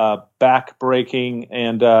call backbreaking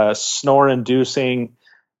and snore-inducing.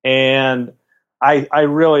 And I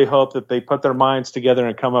really hope that they put their minds together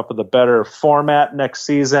and come up with a better format next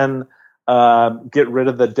season. get rid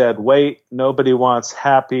of the dead weight. Nobody wants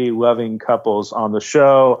happy, loving couples on the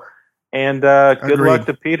show. And good luck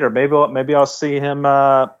to Peter. Maybe I'll see him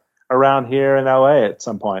around here in LA at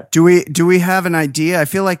some point. Do we have an idea? I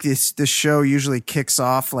feel like this show usually kicks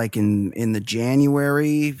off like in the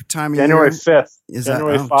January time of January year. 5th. Is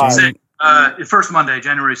January that 5th. First Monday,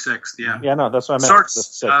 January 6th. Yeah. Yeah, no, that's what I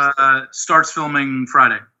meant. Starts filming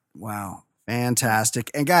Friday. Wow.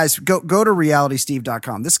 Fantastic. And guys, go to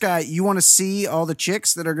realitysteve.com. This guy, you want to see all the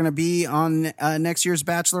chicks that are going to be on next year's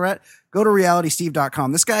Bachelorette? Go to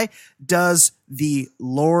realitysteve.com. This guy does the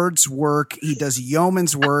Lord's work. He does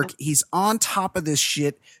yeoman's work. He's on top of this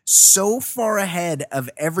shit so far ahead of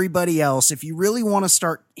everybody else. If you really want to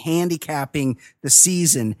start handicapping the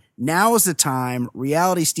season, now is the time.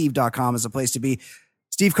 realitysteve.com is a place to be.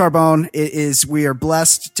 Steve Carbone, we are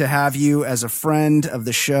blessed to have you as a friend of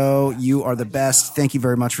the show. You are the best. Thank you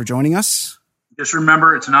very much for joining us. Just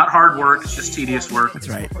remember, it's not hard work; it's just tedious work. That's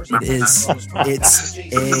right.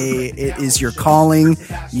 It is your calling.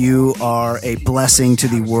 You are a blessing to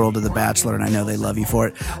the world of The Bachelor, and I know they love you for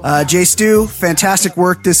it. Jay Stu, fantastic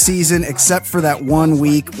work this season, except for that 1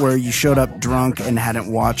 week where you showed up drunk and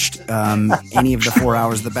hadn't watched any of the 4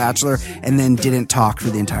 hours of The Bachelor, and then didn't talk for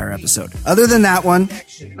the entire episode. Other than that one,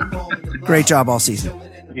 great job all season.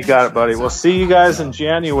 You got it, buddy. We'll see you guys in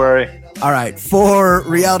January. All right. For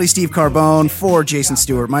Reality Steve Carbone, for Jason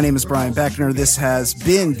Stewart, my name is Brian Beckner. This has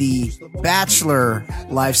been the Bachelor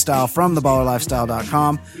Lifestyle from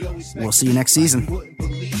theballerlifestyle.com. We'll see you next season.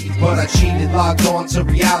 But I cheated, logged on to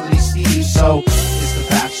Reality Steve. So it's the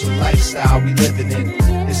Bachelor lifestyle we living in.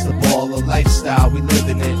 It's the baller lifestyle we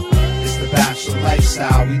living in. It's the Bachelor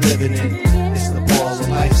lifestyle we living in. It's the baller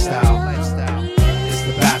lifestyle. It's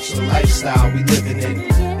the Bachelor lifestyle we living in.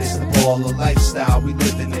 It's the baller lifestyle we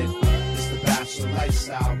living in. It's the Bachelor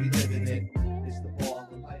lifestyle we living in. It's the baller